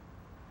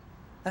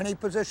any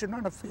position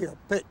on the field,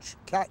 pitch,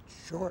 catch,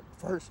 short,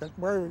 first,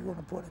 wherever you want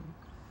to put him.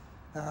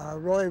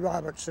 Roy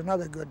Roberts,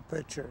 another good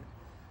pitcher.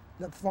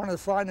 One of the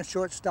finest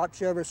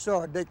shortstops you ever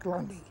saw, Dick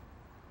Lundy.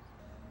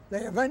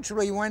 They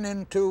eventually went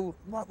into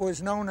what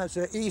was known as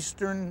the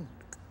Eastern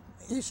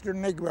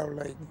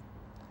Negro League.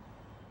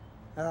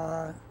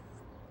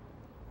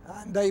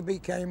 And they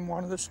became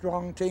one of the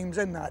strong teams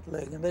in that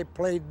league, and they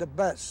played the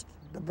best.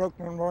 The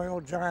Brooklyn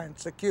Royal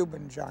Giants, the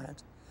Cuban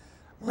Giants,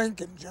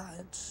 Lincoln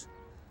Giants,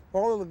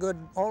 all the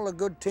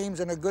good teams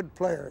and the good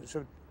players.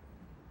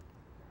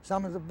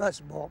 Some of the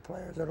best ball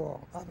players at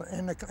all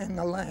in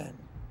the land.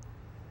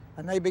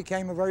 And they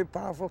became a very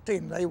powerful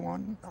team. They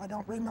won, I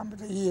don't remember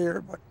the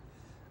year, but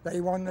they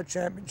won the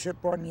championship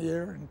one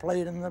year and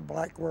played in the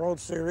Black World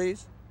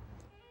Series.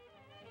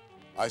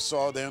 I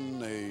saw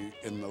them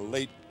in the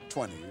late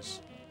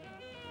 20s,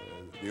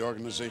 the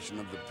organization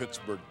of the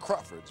Pittsburgh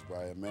Crawfords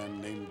by a man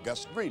named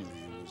Gus Greenlee.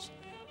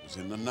 He was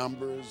in the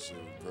numbers,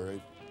 a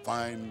very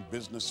fine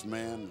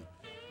businessman,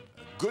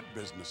 a good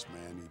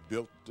businessman. He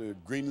built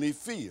Greenlee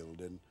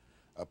Field and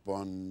up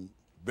on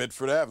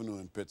Bedford Avenue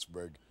in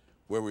Pittsburgh,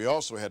 where we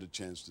also had a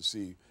chance to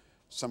see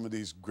some of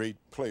these great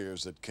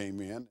players that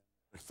came in.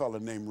 A fellow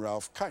named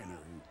Ralph Kiner,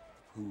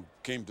 who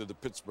came to the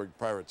Pittsburgh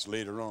Pirates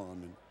later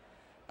on. And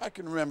I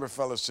can remember a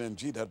fellow saying,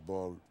 gee, that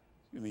ball,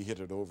 he hit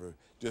it over,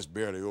 just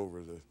barely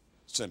over the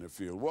center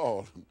field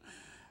wall.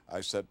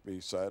 I sat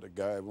beside a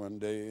guy one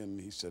day,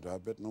 and he said, I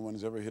bet no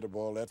one's ever hit a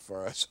ball that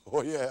far. I said,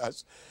 oh, yeah.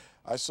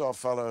 I saw a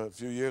fellow a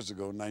few years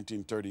ago,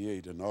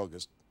 1938, in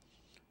August,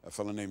 a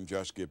fellow named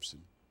Josh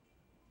Gibson,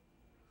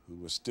 who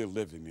was still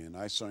living, and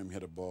I saw him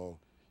hit a ball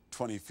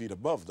 20 feet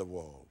above the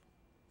wall,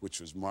 which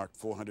was marked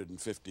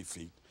 450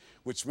 feet,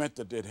 which meant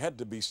that it had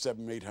to be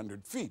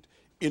 700-800 feet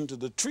into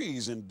the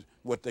trees in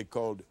what they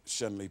called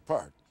Shenley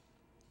Park.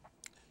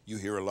 You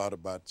hear a lot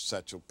about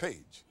Satchel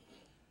Paige.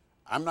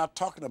 I'm not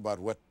talking about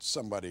what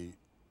somebody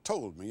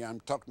told me. I'm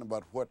talking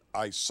about what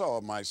I saw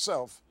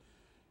myself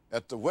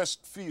at the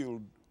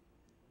Westfield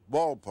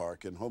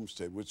ballpark in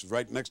Homestead, which is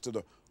right next to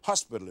the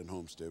hospital in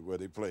Homestead where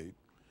they played.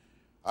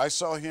 I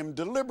saw him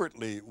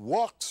deliberately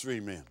walk 3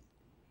 men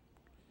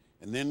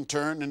and then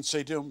turn and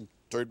say to him,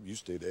 third, you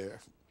stay there.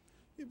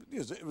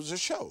 It was a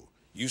show.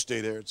 You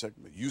stay there at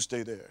second, you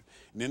stay there,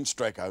 and then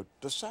strike out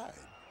the side.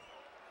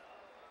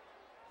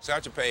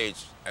 Satchel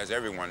Paige, as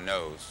everyone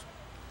knows,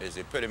 is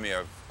the epitome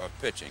of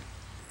pitching.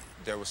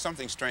 There was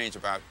something strange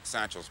about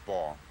Satchel's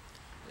ball.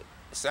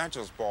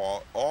 Satchel's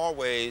ball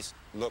always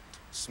looked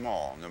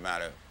small, no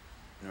matter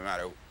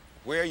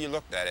where you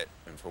looked at it,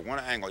 and from one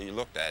angle you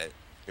looked at it,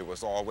 it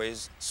was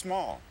always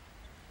small.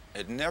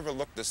 It never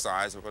looked the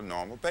size of a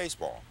normal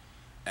baseball.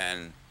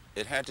 And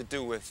it had to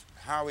do with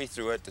how he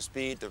threw it, the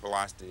speed, the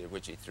velocity at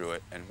which he threw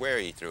it, and where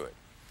he threw it.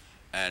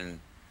 And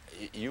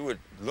you would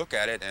look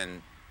at it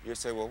and you'd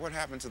say, well, what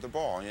happened to the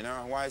ball?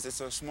 Why is it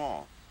so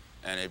small?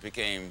 And it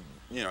became,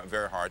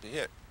 very hard to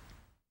hit.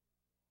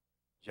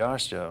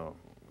 Josh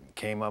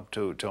came up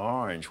to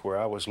Orange, where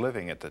I was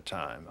living at the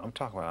time. I'm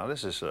talking about,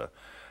 this is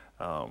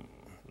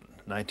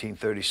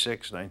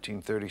 1936,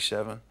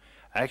 1937.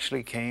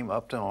 Actually came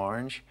up to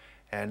Orange,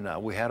 and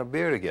we had a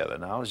beer together.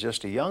 Now, I was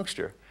just a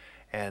youngster,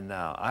 and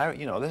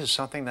this is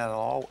something that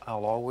I'll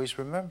always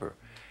remember.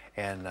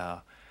 And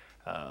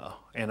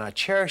And I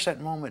cherish that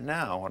moment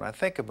now when I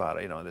think about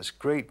it. You know, this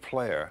great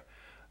player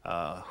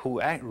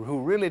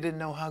who really didn't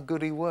know how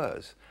good he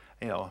was.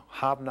 You know,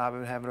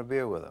 hobnobbing, having a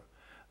beer with him.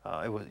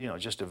 It was, you know,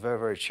 just a very,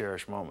 very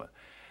cherished moment.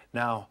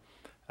 Now,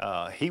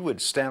 he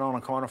would stand on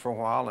a corner for a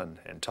while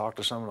and talk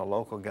to some of the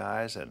local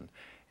guys, and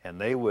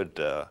they would,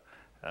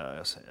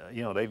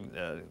 you know, they'd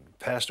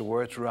pass the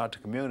word throughout the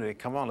community,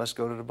 come on, let's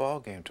go to the ball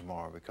game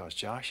tomorrow because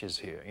Josh is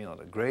here, you know,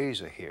 the Grays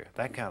are here,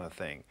 that kind of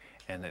thing.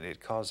 And it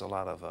caused a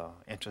lot of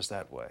interest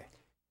that way.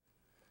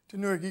 The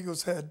Newark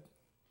Eagles had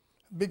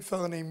a big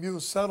fella named Mule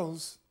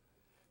Settles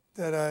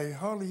that I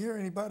hardly hear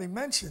anybody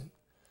mention.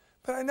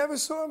 But I never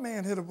saw a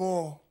man hit a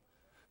ball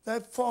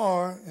that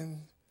far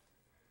and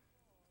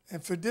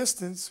for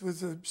distance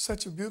with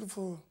such a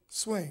beautiful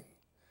swing.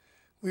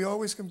 We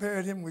always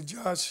compared him with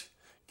Josh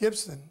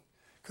Gibson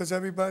because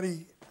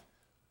everybody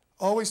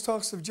always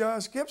talks of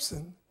Josh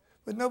Gibson,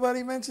 but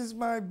nobody mentions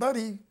my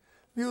buddy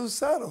Mule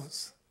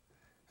Settles.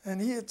 And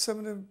he had some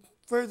of the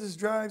furthest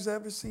drives I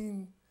ever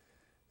seen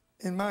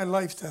in my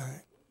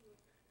lifetime.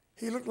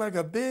 He looked like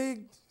a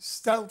big,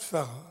 stout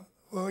fella.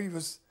 Well, he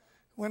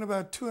went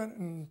about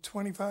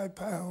 225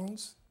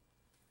 pounds.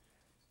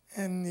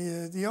 And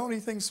the only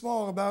thing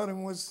small about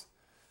him was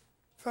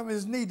from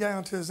his knee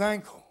down to his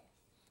ankle.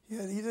 He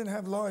didn't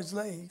have large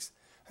legs,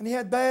 and he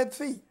had bad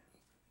feet.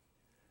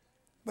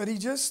 But he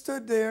just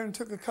stood there and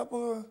took a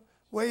couple of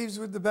waves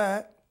with the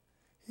bat.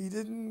 He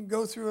didn't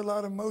go through a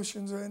lot of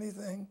motions or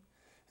anything.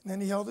 And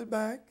then he held it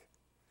back,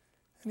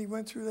 and he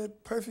went through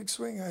that perfect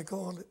swing, I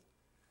called it.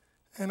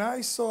 And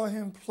I saw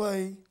him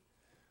play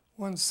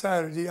one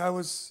Saturday. I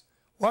was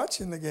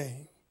watching the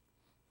game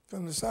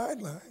from the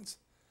sidelines,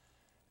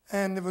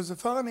 and there was a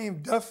fellow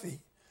named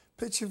Duffy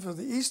pitching for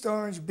the East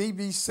Orange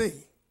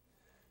BBC.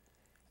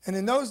 And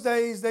in those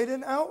days, they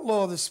didn't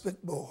outlaw the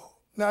spitball,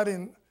 not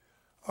in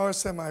our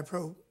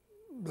semi-pro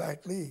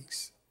black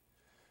leagues.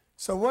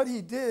 So what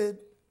he did,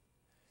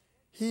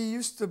 he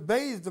used to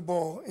bathe the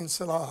ball in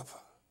saliva,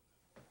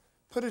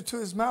 put it to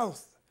his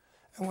mouth.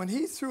 And when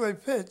he threw a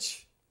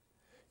pitch,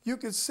 you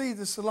could see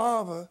the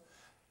saliva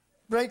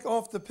break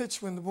off the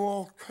pitch when the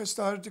ball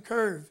started to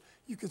curve.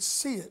 You could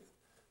see it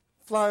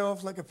fly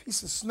off like a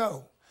piece of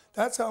snow.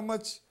 That's how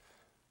much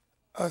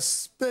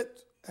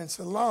spit and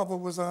saliva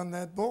was on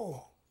that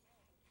ball.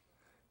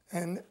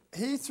 And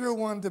he threw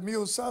one to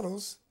Mule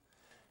Settles,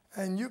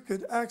 and you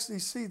could actually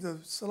see the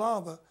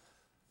saliva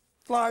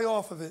fly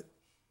off of it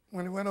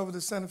when it went over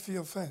the center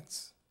field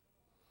fence.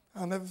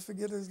 I'll never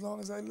forget it as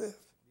long as I live.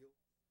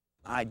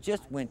 I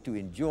just went to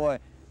enjoy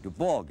the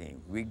ball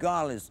game,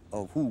 regardless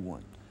of who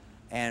won.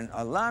 And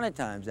a lot of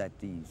times at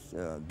these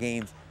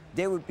games,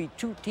 there would be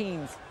two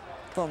teams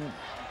from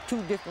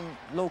two different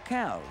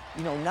locales.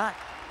 You know, not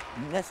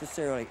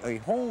necessarily a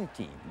home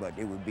team, but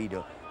it would be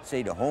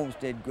say the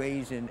Homestead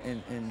Grays and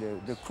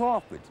the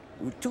Crawfords.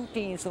 With two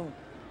teams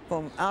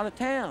from out of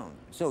town.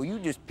 So you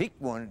just pick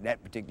one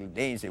that particular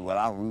day and say, well,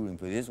 I'm rooting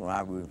for this one,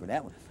 I'm rooting for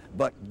that one.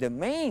 But the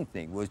main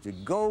thing was to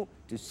go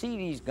to see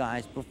these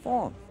guys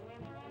perform.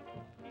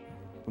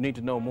 We need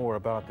to know more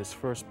about this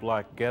first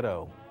black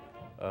ghetto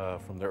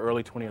from the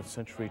early 20th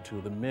century to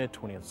the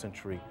mid-20th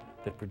century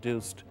that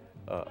produced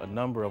a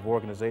number of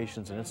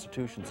organizations and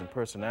institutions and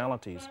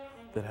personalities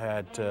that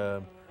had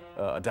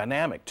a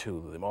dynamic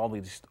to them. All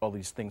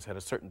these things had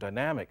a certain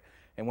dynamic.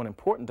 And one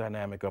important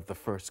dynamic of the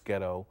first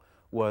ghetto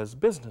was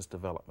business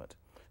development.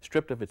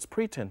 Stripped of its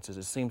pretenses,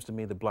 it seems to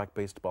me that black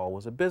baseball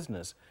was a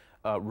business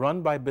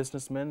run by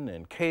businessmen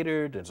and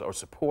catered or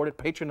supported,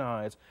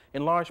 patronized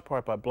in large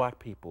part by black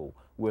people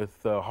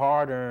with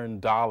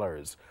hard-earned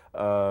dollars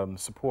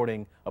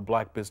supporting a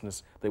black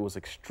business that was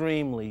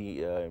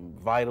extremely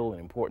vital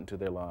and important to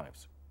their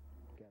lives.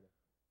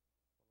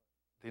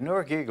 The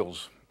Newark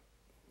Eagles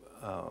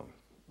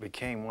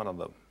became one of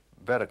the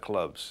better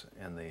clubs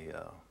in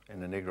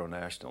the Negro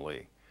National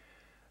League,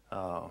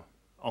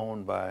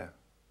 owned by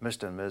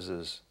Mr. and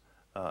Mrs.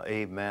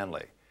 Abe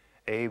Manley.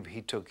 Abe,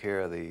 he took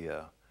care of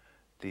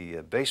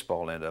the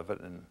baseball end of it,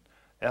 and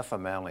Effa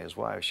Manley, his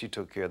wife, she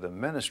took care of the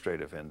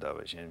administrative end of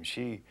it. And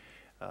she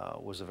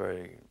was a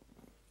very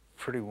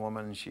pretty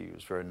woman. She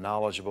was very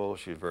knowledgeable.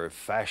 She was very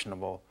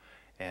fashionable,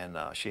 and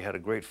she had a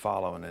great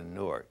following in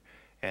Newark.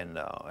 And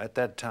at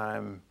that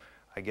time,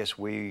 I guess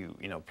we,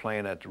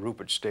 playing at the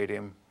Rupert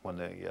Stadium when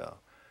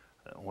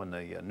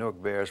the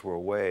Newark Bears were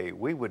away,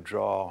 we would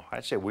draw,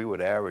 I'd say we would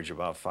average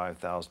about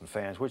 5,000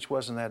 fans, which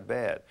wasn't that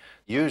bad.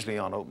 Usually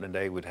on opening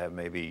day, we'd have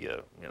maybe,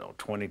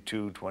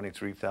 22,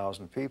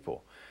 23,000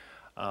 people.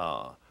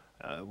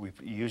 We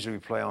usually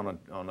play on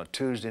a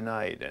Tuesday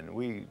night, and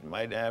we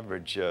might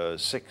average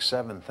 6,000,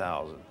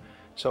 7,000.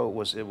 So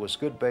it was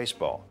good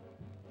baseball.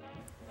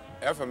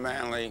 Effa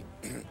Manley,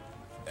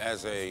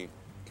 as a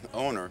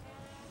owner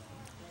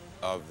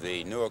of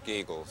the Newark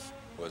Eagles,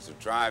 was the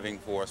driving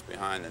force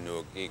behind the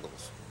Newark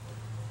Eagles.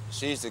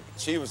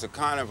 She was the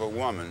kind of a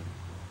woman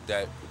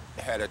that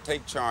had a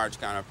take-charge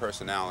kind of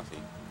personality,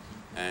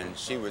 and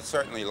she would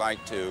certainly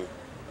like to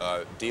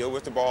deal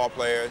with the ball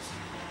players,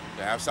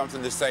 to have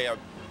something to say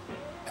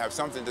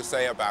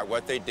about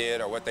what they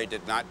did or what they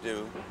did not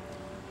do.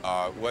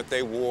 what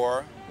they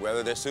wore,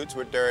 whether their suits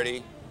were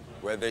dirty,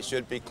 whether they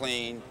should be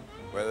clean,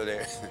 whether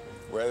their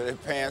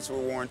pants were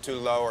worn too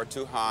low or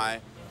too high,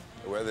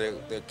 whether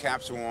their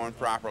caps were worn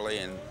properly,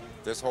 and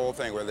this whole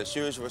thing, whether the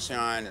shoes were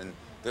shined, and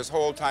this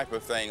whole type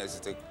of thing is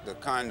the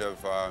kind of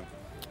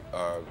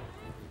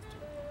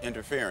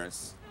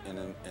interference,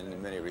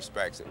 in many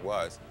respects it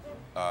was,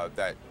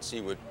 that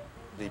she would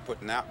be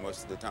putting out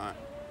most of the time.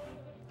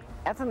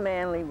 Effa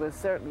Manley was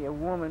certainly a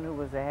woman who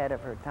was ahead of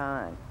her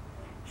time.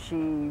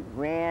 She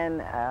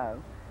ran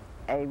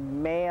a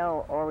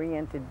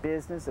male-oriented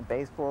business, a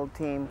baseball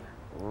team,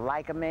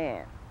 like a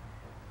man.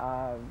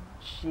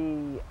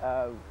 She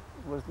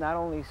was not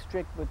only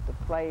strict with the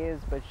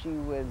players, but she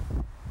was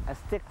a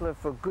stickler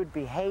for good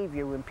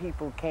behavior when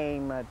people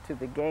came to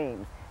the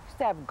games. She used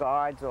to have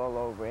guards all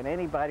over, and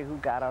anybody who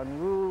got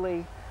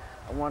unruly,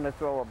 wanted to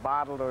throw a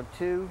bottle or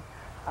two,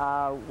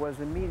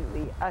 was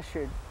immediately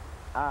ushered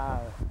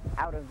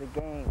out of the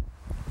game.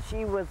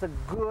 She was a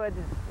good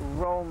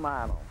role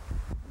model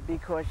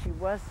because she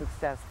was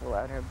successful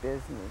at her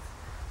business,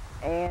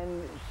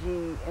 and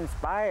she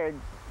inspired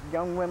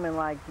young women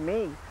like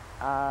me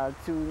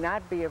to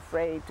not be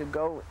afraid to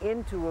go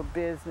into a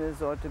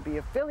business or to be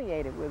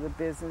affiliated with a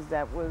business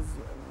that was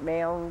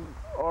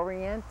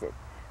male-oriented.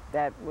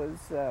 That was,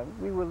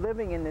 we were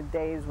living in the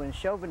days when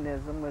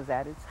chauvinism was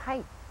at its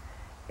height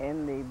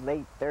in the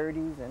late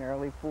 30s and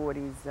early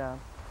 40s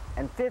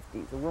and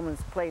 50s. A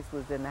woman's place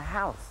was in the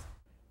house.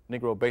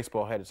 Negro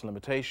baseball had its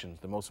limitations,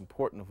 the most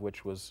important of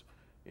which was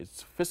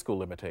its fiscal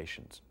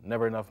limitations.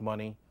 Never enough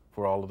money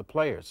for all of the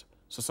players.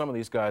 So some of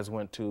these guys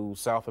went to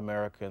South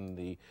America and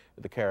the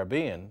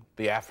Caribbean,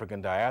 the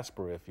African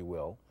diaspora, if you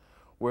will,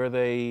 where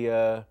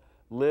they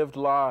lived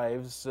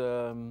lives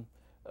beyond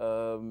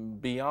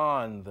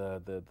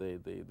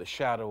the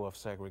shadow of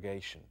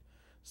segregation.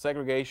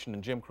 Segregation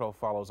and Jim Crow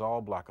follows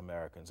all black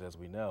Americans, as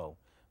we know,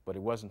 but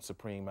it wasn't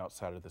supreme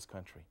outside of this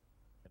country.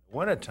 In the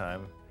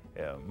wintertime,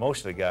 most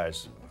of the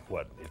guys,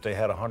 if they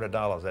had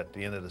 $100 at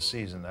the end of the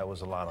season, that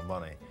was a lot of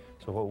money.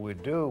 So what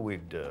we'd do,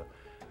 we'd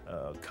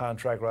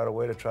contract right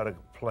away to try to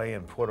play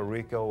in Puerto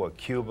Rico or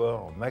Cuba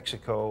or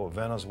Mexico or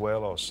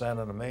Venezuela or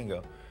Santo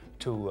Domingo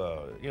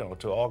to,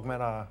 to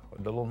augment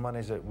the little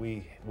monies that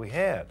we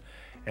had.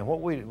 And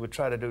what we would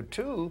try to do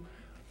too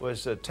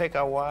was take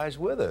our wives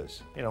with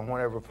us,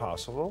 whenever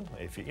possible.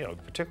 If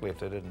particularly if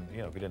they didn't,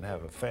 if you didn't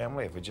have a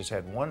family, if we just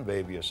had one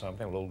baby or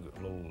something,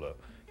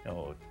 a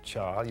little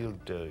child,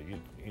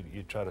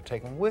 you'd try to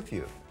take them with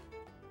you.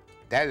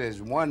 That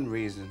is one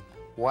reason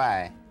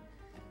why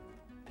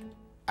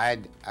I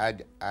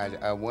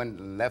went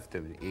and left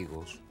the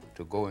Eagles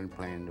to go and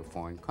play in the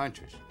foreign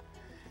countries,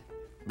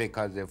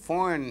 because the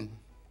foreign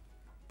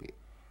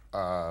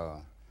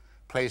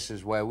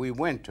places where we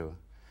went to,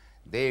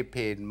 they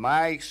paid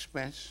my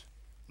expense,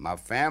 my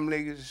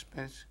family's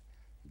expense,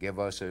 give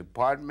us an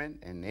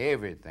apartment and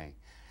everything.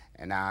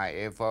 And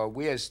if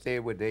we had stayed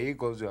with the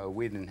Eagles,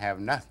 we didn't have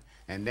nothing.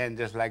 And then,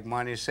 just like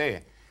Monty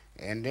said,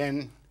 and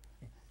then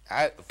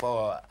I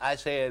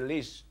say at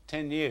least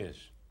 10 years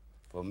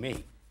for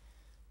me.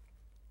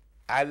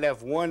 I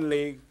left one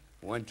league,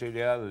 went to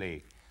the other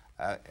league.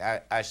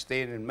 I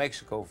stayed in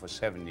Mexico for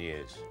 7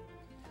 years.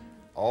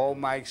 All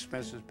my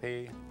expenses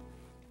paid,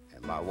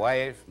 and my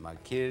wife, my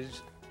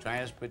kids,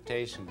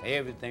 transportation,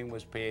 everything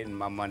was paid, and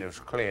my money was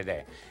clear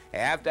there.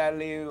 And after I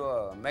leave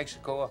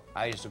Mexico,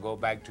 I used to go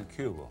back to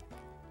Cuba.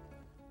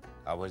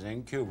 I was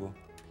in Cuba,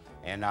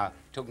 and I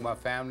took my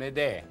family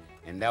there,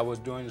 and that was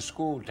during the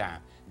school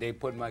time. They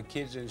put my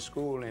kids in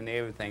school and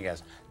everything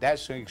else.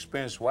 That's the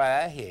experience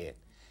why I had.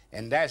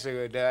 And that's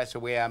the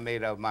way I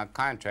made up my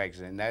contracts,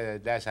 and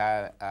that's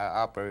how I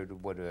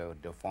operated with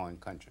the foreign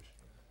countries.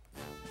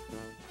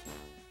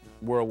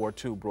 World War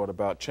II brought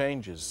about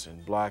changes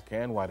in black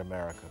and white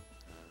America,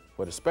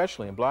 but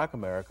especially in black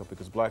America,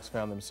 because blacks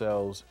found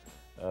themselves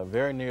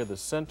very near the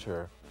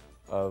center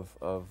of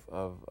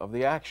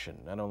the action,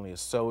 not only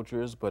as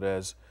soldiers, but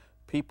as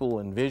people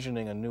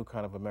envisioning a new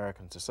kind of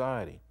American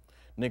society.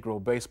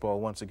 Negro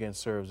baseball once again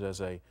serves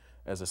as a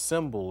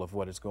symbol of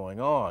what is going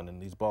on,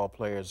 and these ball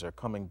players are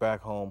coming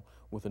back home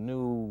with a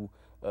new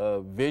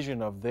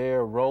vision of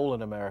their role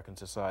in American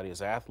society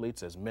as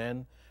athletes, as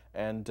men,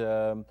 and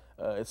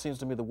it seems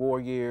to me the war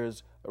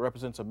years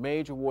represents a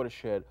major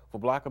watershed for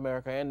black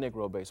America and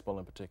Negro baseball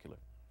in particular.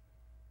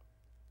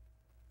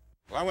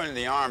 Well, I went in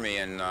the Army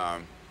in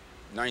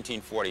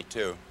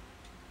 1942.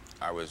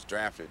 I was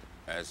drafted,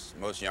 as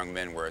most young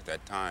men were at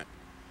that time.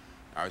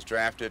 I was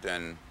drafted,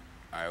 and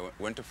I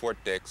went to Fort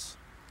Dix.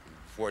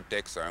 Fort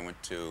Dix, I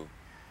went to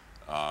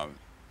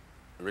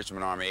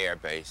Richmond Army Air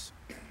Base.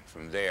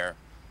 From there,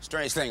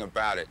 strange thing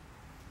about it,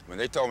 when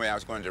they told me I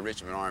was going to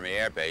Richmond Army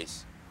Air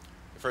Base,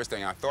 the first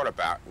thing I thought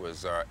about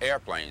was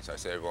airplanes. I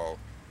said, well,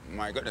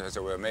 my goodness, I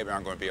said, well, maybe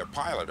I'm going to be a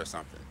pilot or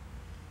something.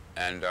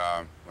 And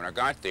when I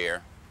got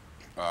there,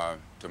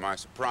 to my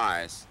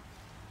surprise,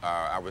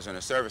 I was in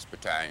a service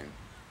battalion,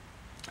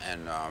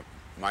 and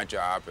my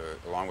job,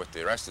 along with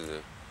the rest of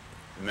the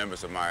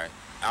members of my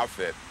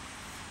outfit,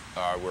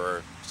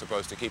 were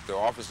supposed to keep the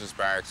officers'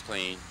 barracks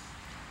clean,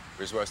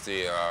 which was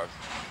to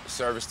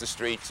service the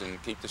streets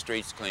and keep the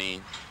streets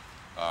clean,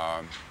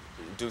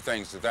 do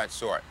things of that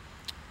sort.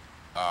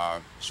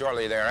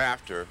 Shortly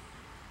thereafter,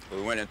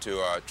 we went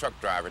into truck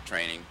driver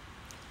training,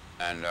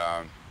 and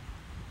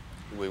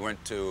we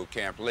went to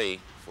Camp Lee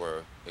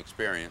for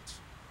experience,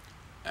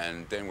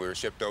 and then we were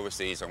shipped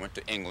overseas. I went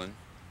to England,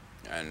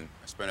 and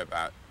I spent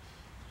about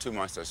 2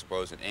 months, I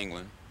suppose, in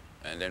England,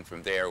 and then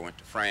from there I went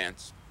to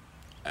France,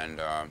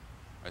 and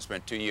I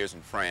spent 2 years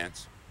in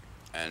France,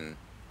 and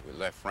we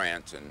left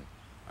France, and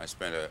I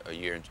spent a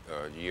year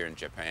in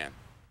Japan.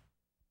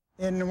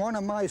 In one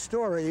of my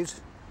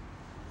stories,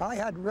 I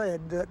had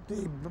read that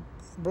the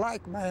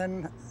black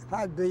man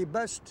had the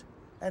best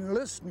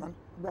enlistment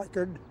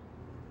record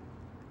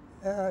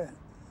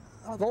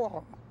of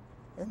all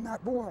in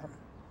that war.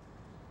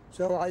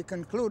 So I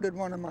concluded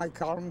one of my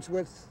columns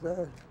with,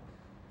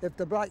 if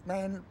the black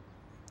man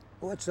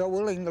was so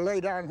willing to lay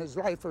down his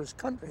life for his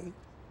country,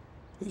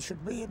 he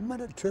should be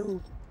admitted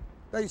to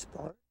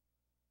baseball.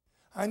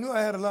 I knew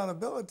I had a lot of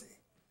ability,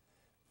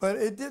 but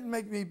it didn't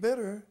make me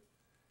bitter,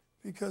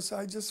 because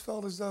I just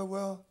felt as though,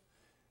 well,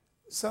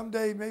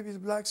 someday maybe the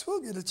blacks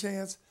will get a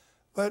chance.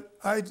 But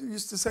I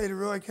used to say to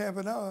Roy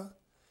Campanella,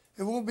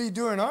 it won't be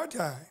during our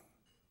time.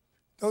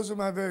 Those are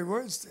my very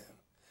words to him.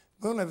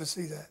 We'll never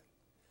see that,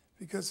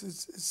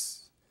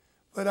 because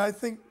but I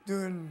think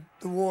during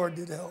the war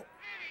did help.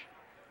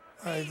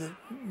 The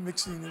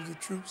mixing of the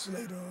troops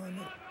later on,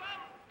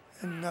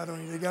 and not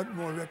only they got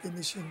more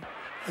recognition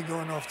by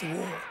going off the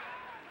war.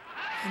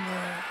 And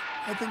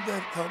I think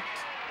that helped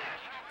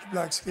the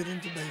blacks get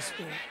into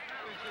baseball.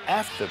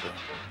 After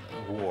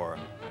the war,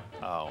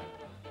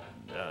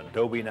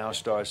 Dobie now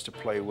starts to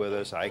play with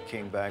us. I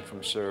came back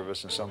from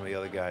service, and some of the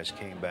other guys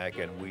came back,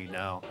 and we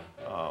now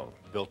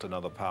built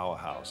another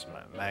powerhouse.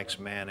 Max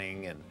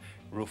Manning and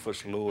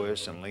Rufus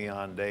Lewis and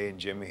Leon Day and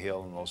Jimmy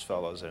Hill and those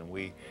fellows, and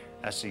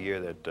that's the year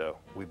that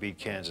we beat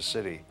Kansas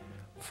City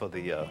for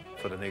the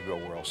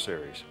Negro World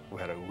Series.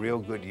 We had a real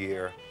good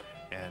year,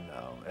 and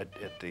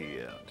at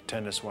the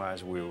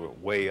attendance-wise, we were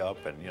way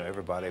up, and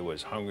everybody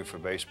was hungry for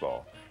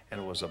baseball,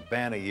 and it was a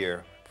banner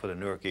year for the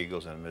Newark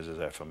Eagles and Mrs.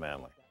 Effa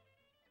Manley.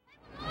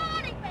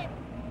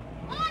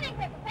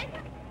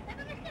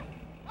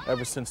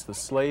 Ever since the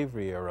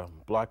slavery era,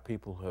 black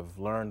people have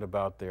learned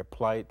about their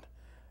plight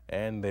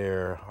and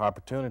their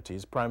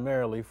opportunities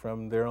primarily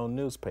from their own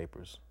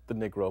newspapers, the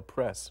Negro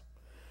Press.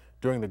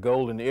 During the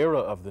golden era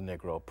of the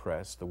Negro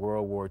Press, the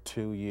World War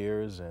II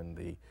years and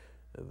the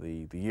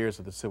years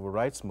of the Civil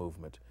Rights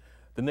Movement,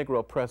 the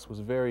Negro Press was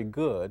very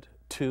good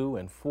to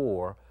and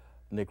for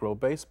Negro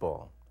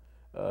baseball.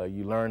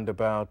 You learned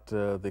about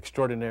the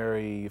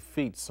extraordinary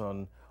feats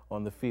on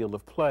the field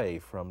of play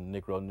from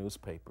Negro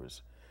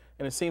newspapers.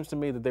 And it seems to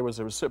me that there was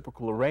a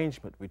reciprocal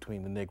arrangement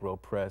between the Negro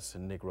Press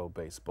and Negro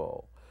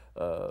baseball.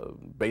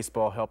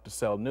 Baseball helped to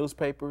sell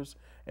newspapers,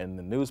 and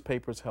the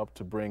newspapers helped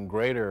to bring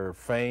greater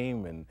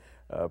fame and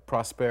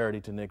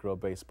prosperity to Negro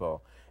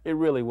baseball. It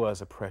really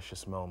was a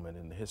precious moment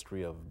in the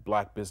history of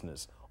black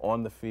business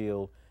on the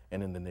field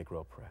and in the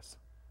Negro Press.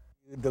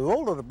 The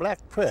role of the black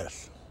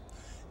press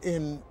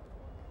in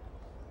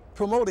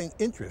promoting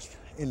interest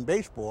in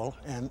baseball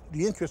and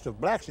the interest of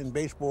blacks in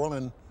baseball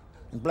and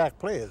black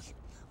players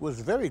was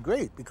very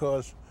great,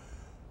 because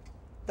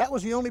that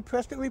was the only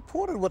press that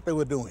reported what they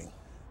were doing.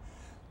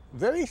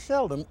 Very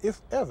seldom,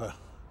 if ever,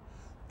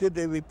 did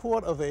they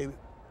report of a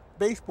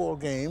baseball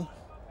game,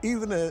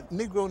 even the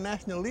Negro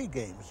National League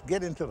games,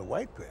 get into the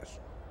white press.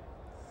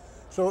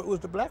 So it was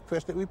the black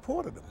press that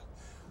reported them.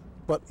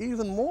 But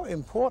even more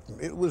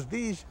important, it was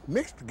these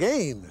mixed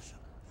games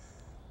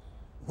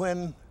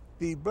when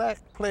the black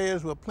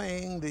players were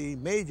playing the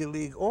Major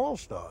League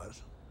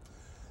All-Stars.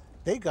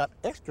 They got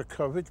extra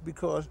coverage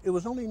because it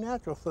was only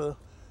natural for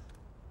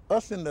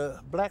us in the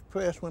black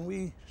press, when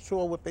we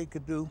saw what they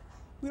could do,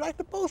 we liked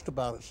to boast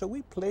about it, so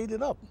we played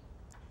it up.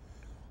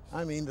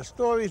 I mean, the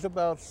stories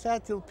about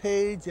Satchel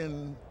Paige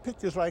and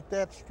pictures like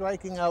that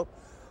striking out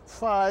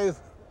 5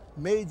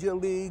 Major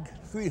League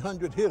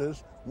 300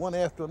 hitters, one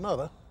after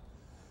another,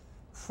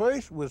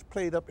 first was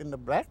played up in the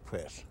black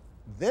press,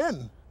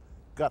 then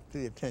got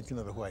the attention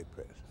of the white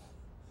press.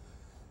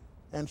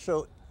 And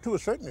so, to a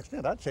certain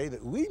extent, I'd say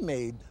that we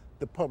made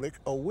the public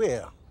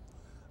aware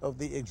of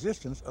the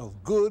existence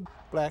of good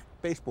black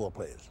baseball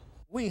players.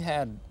 We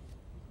had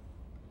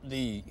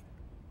the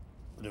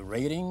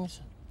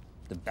ratings,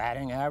 the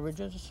batting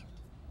averages,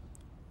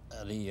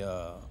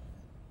 the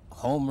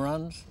home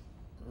runs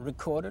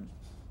recorded.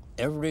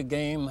 Every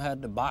game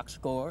had the box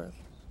scores,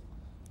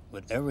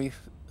 with every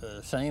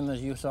same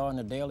as you saw in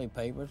the daily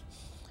papers,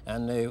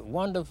 and the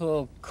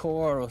wonderful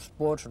core of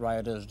sports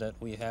writers that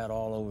we had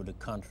all over the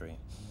country.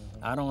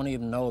 I don't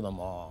even know them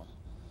all,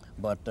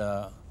 but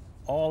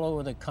all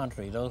over the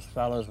country, those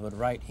fellows would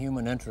write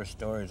human interest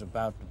stories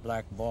about the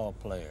black ball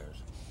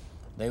players.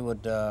 They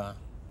would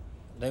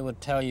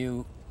tell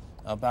you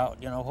about,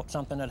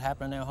 something that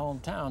happened in their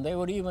hometown. They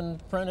would even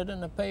print it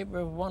in the paper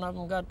if one of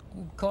them got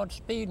caught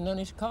speeding in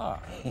his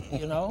car,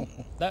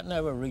 That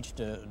never reached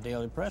the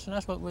daily press, and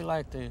that's what we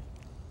like, the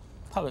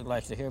public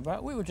likes to hear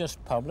about. We were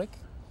just public.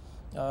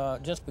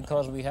 Just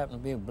because we happened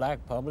to be a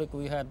black public,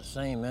 we had the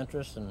same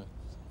interests and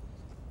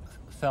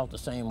felt the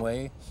same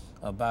way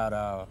about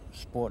our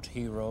sports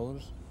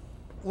heroes.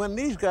 When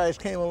these guys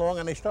came along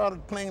and they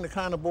started playing the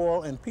kind of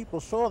ball and people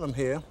saw them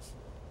here,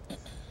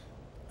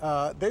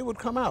 they would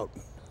come out.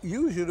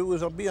 Usually it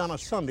would be on a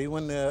Sunday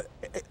when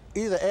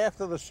either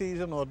after the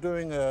season or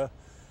during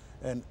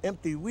an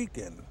empty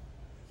weekend.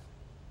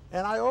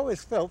 And I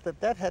always felt that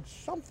that had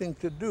something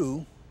to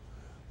do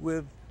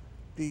with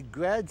the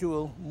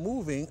gradual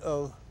moving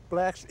of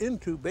blacks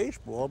into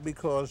baseball,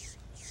 because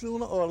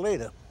sooner or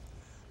later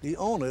the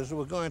owners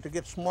were going to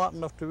get smart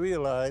enough to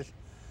realize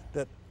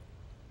that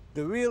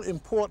the real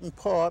important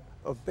part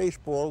of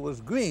baseball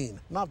was green,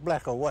 not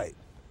black or white.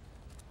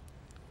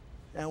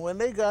 And when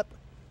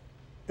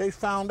they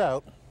found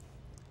out,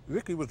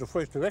 Ricky was the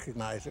first to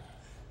recognize it,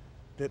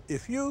 that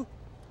if you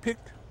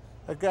picked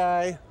a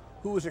guy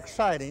who was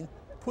exciting,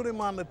 put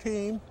him on the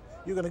team,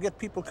 you're going to get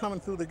people coming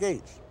through the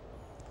gates.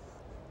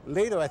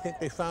 Later, I think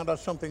they found out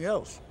something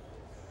else.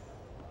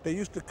 They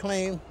used to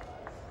claim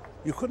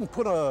you couldn't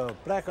put a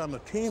black on the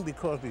team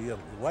because the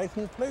white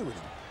wouldn't play with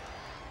him.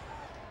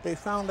 They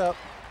found out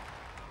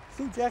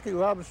through Jackie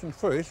Robinson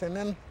first, and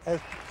then as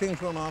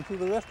things went on through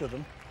the rest of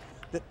them,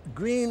 that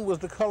green was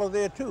the color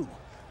there too,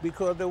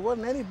 because there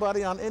wasn't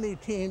anybody on any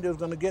team that was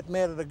going to get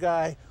mad at a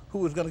guy who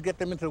was going to get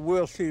them into the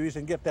World Series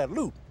and get that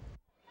loot.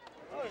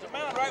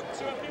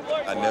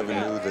 I never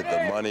knew that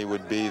the money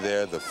would be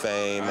there, the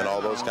fame and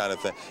all those kind of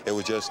things. It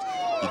was just,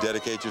 you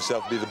dedicate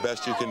yourself to be the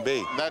best you can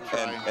be. That's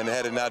right. And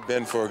had it not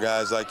been for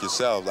guys like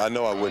yourselves, I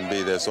know I wouldn't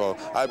be there. So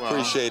I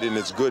appreciate it, and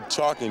it's good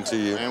talking to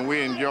you. And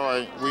we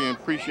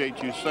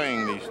appreciate you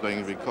saying these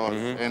things because,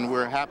 and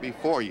we're happy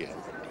for you.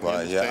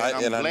 Right, yeah.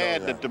 I'm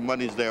glad that the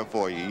money's there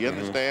for you. You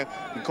understand?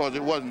 Because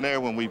it wasn't there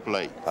when we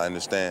played. I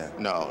understand.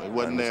 No, it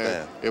wasn't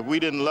there. If we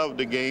didn't love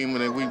the game,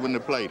 then we wouldn't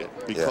have played it.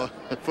 Because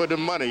for the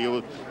money, it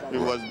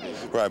wasn't.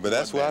 Right, but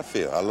that's what I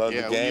feel. I love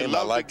the game.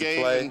 I like to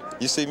play.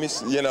 You see me,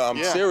 you know,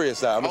 I'm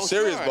serious. I'm a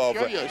serious ball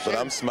player, but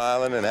I'm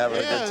smiling and having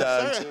a good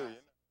time too.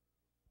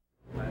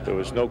 There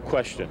was no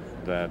question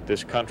that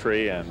this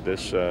country and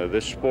this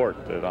sport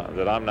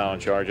that I'm now in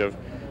charge of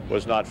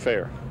was not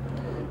fair.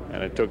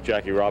 And it took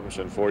Jackie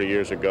Robinson 40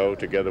 years ago,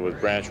 together with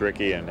Branch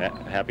Rickey and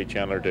Happy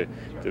Chandler, to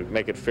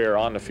make it fair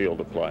on the field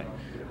of play.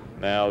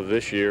 Now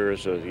this year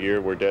is a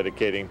year we're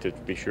dedicating to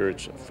be sure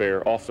it's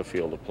fair off the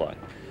field of play,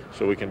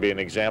 so we can be an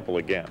example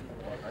again.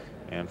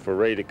 And for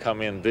Ray to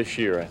come in this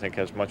year, I think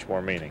has much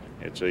more meaning.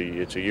 It's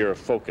a year of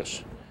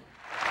focus.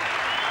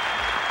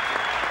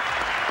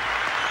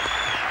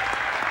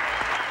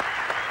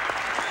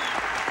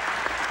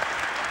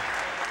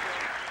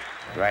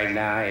 Right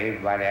now,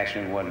 everybody asks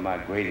me what my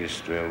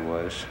greatest thrill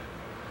was.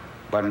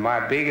 But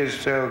my biggest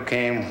thrill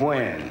came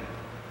when,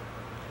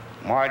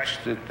 March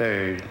the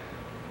 3rd,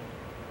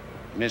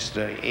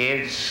 Mr.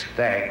 Ed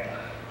Stack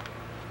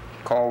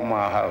called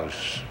my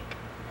house.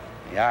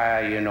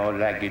 Yeah, you know,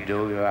 like you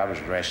do, I was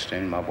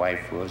resting. My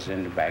wife was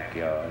in the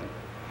backyard.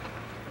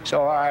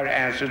 So I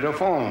answered the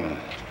phone.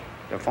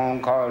 The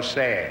phone call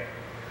said,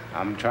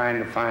 "I'm trying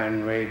to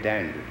find Ray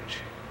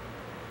Dandridge."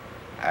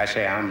 I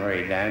say, "I'm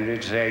Ray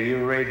Dandridge." Say,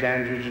 "You Ray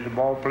Dandridge, the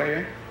ball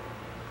player?"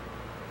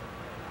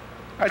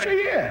 I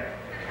say, "Yeah."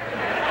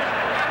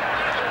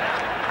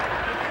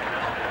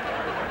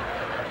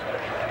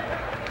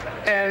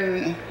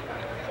 And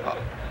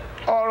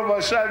all of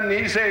a sudden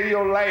he said,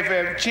 "Your life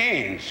has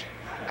changed."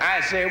 I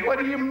say, "What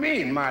do you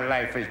mean my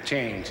life has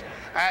changed?"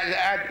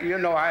 You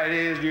know how it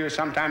is,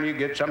 sometimes you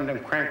get some of them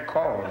crank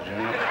calls, you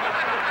know.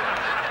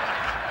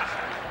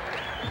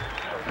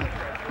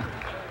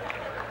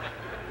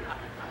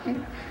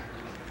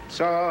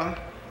 So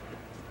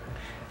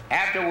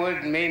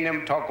afterwards, me and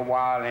them talk a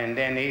while, and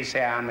then he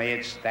said, "I'm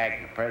Ed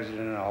Stack, the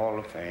president of the Hall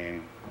of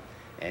Fame,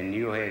 and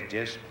you had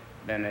just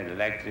been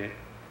elected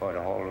for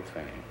the Hall of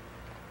Fame."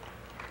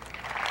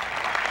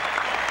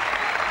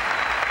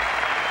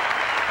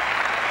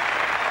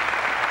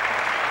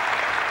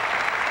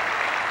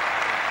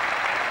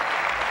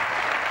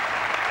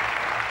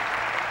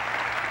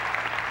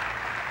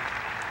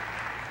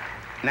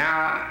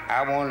 Now,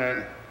 I want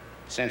to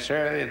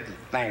sincerely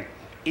thank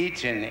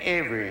each and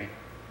every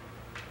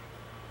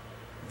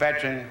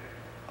veteran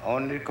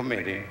on the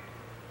committee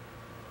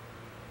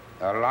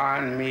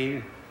allowing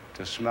me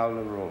to smell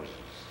the roses.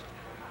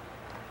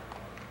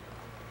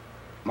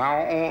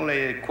 My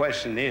only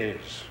question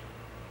is,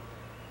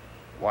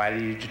 why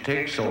did you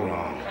take so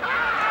long?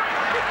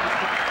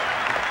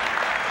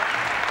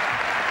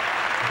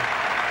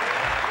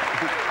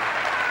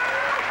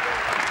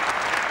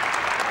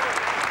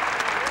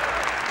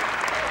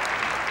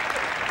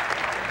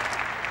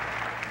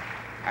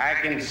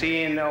 I can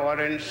see in the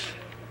audience,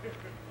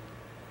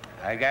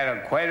 I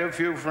got quite a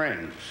few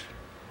friends,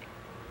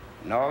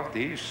 north,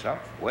 east,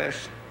 south,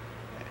 west,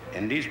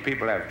 and these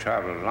people have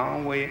traveled a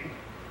long way,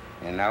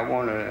 and I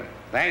want to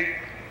thank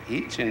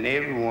each and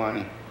every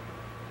one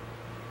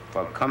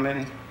for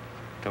coming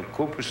to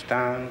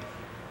Cooperstown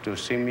to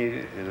see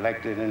me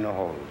elected in the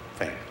Hall of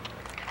Fame.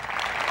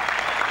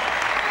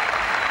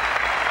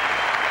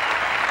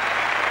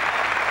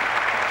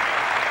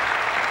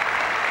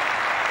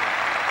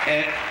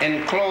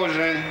 In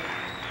closing,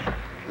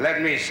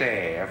 let me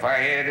say, if I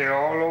had it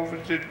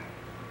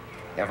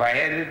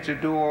to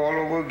do all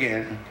over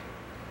again,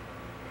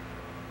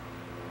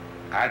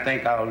 I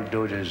think I would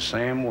do it the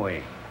same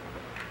way.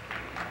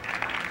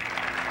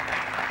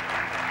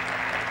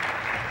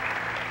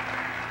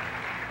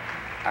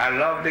 I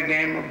love the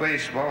game of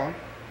baseball,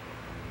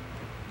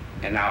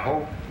 and I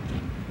hope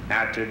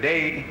now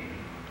today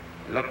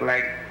look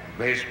like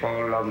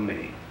baseball loved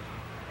me.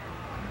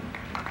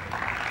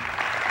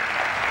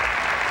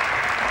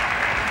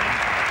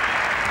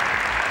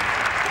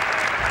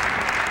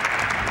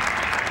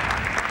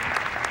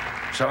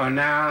 So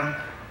now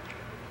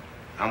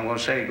I'm going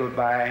to say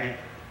goodbye,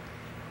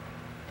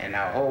 and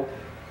I hope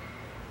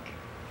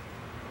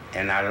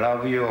and I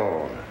love you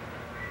all.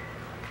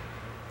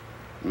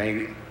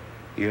 Maybe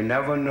you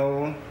never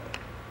know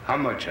how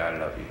much I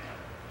love you.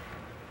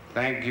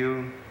 Thank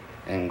you,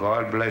 and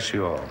God bless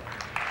you all.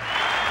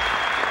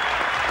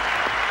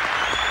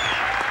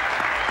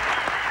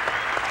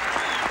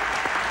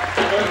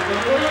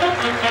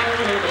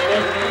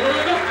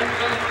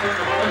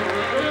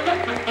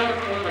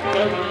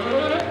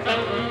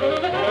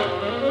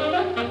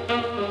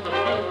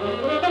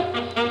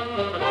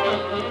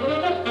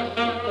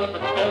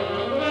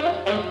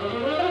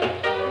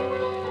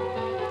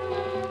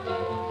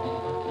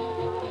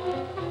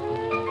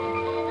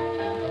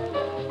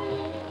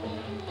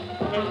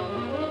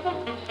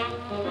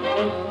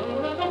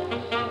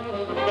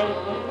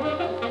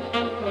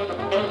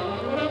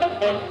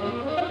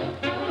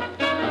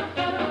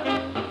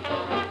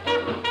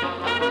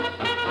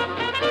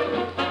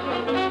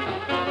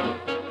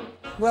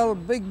 Well,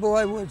 Big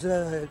Boy was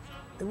a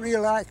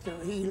real actor.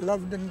 He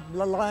loved the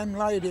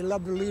limelight. He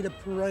loved to lead a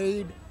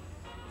parade.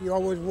 He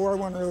always wore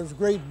one of those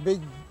great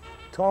big,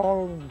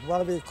 tall,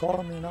 whatever you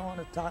call them, on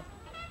the top.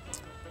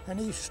 And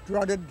he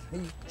strutted, he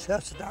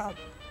chested out.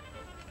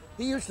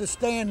 He used to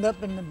stand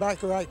up in the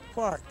back of Wright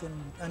Park and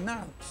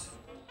announce.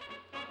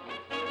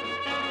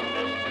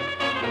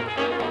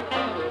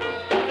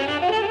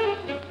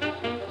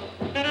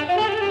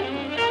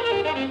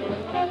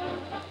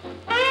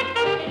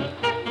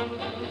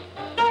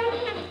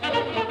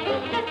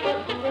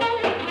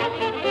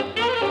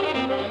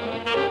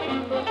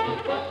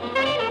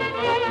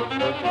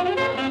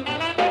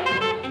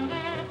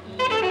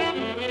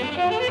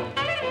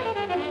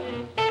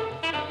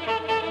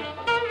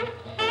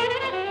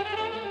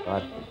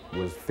 I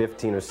was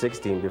 15 or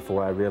 16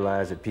 before I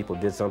realized that people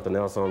did something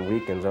else on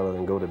weekends other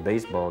than go to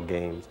baseball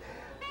games.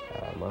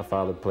 My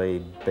father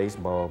played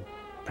baseball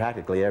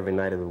practically every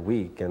night of the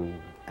week, and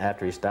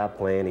after he stopped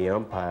playing, he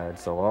umpired,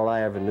 so all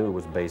I ever knew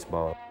was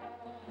baseball.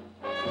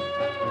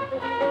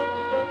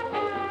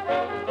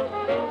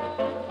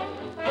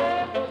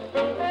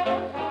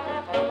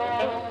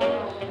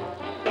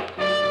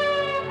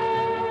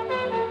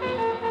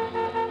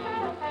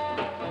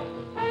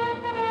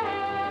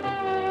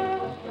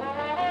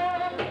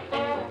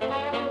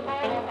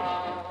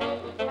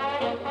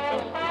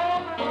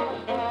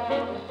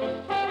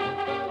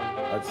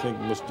 I think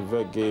Mr.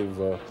 Vett gave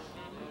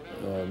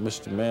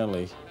Mr.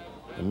 Manley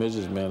and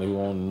Mrs. Manley, who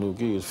owned the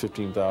Newark Eagles,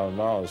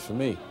 $15,000 for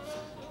me.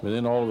 But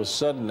then all of a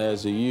sudden,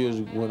 as the years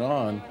went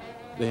on,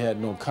 they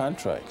had no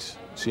contracts.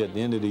 See, at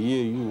the end of the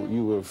year,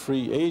 you were a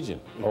free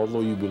agent,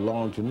 although you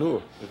belonged to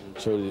Newark.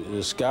 So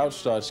the scouts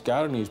started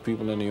scouting these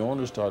people, and the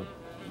owners started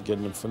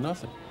getting them for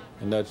nothing.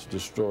 And that's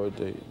destroyed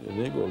the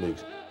Negro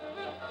Leagues.